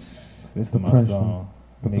 this is my song.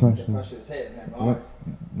 The pressure. The pressure's hitting him, all right.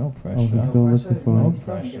 No pressure. Oh, he's still looking for no it.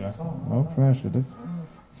 pressure. No pressure. This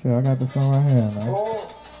shit, I got the song right here, man.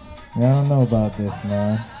 Yeah, I don't know about this,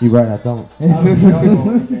 man. You right, I don't. I don't know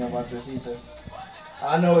anything about this either.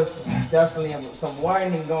 I know it's definitely some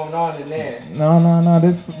whining going on in there. No.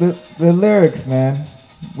 This the lyrics, man.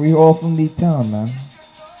 We all from the town, man.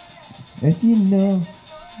 If you know.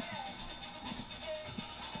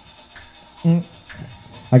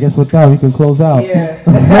 I guess with that we can close out. Yeah.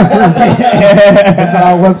 It's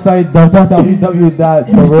our website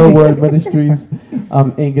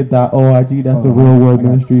www.therealwordministriesinc.org. That's the Real Word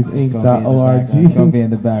Ministries Inc.org. Gonna be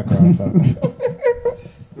in the background.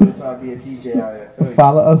 Still trying to be a DJ out here.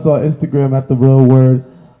 Follow us on Instagram at the Real Word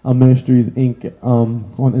Ministries Inc.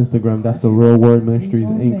 On Instagram. That's the Real Word Ministries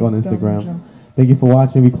Inc. on Instagram. Thank you for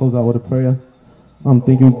watching. We close out with a prayer.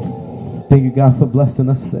 Thank you, God, for blessing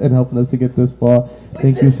us and helping us to get this far.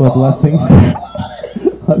 Thank you for blessing us.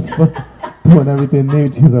 Doing everything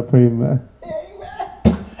new, she's a pretty man.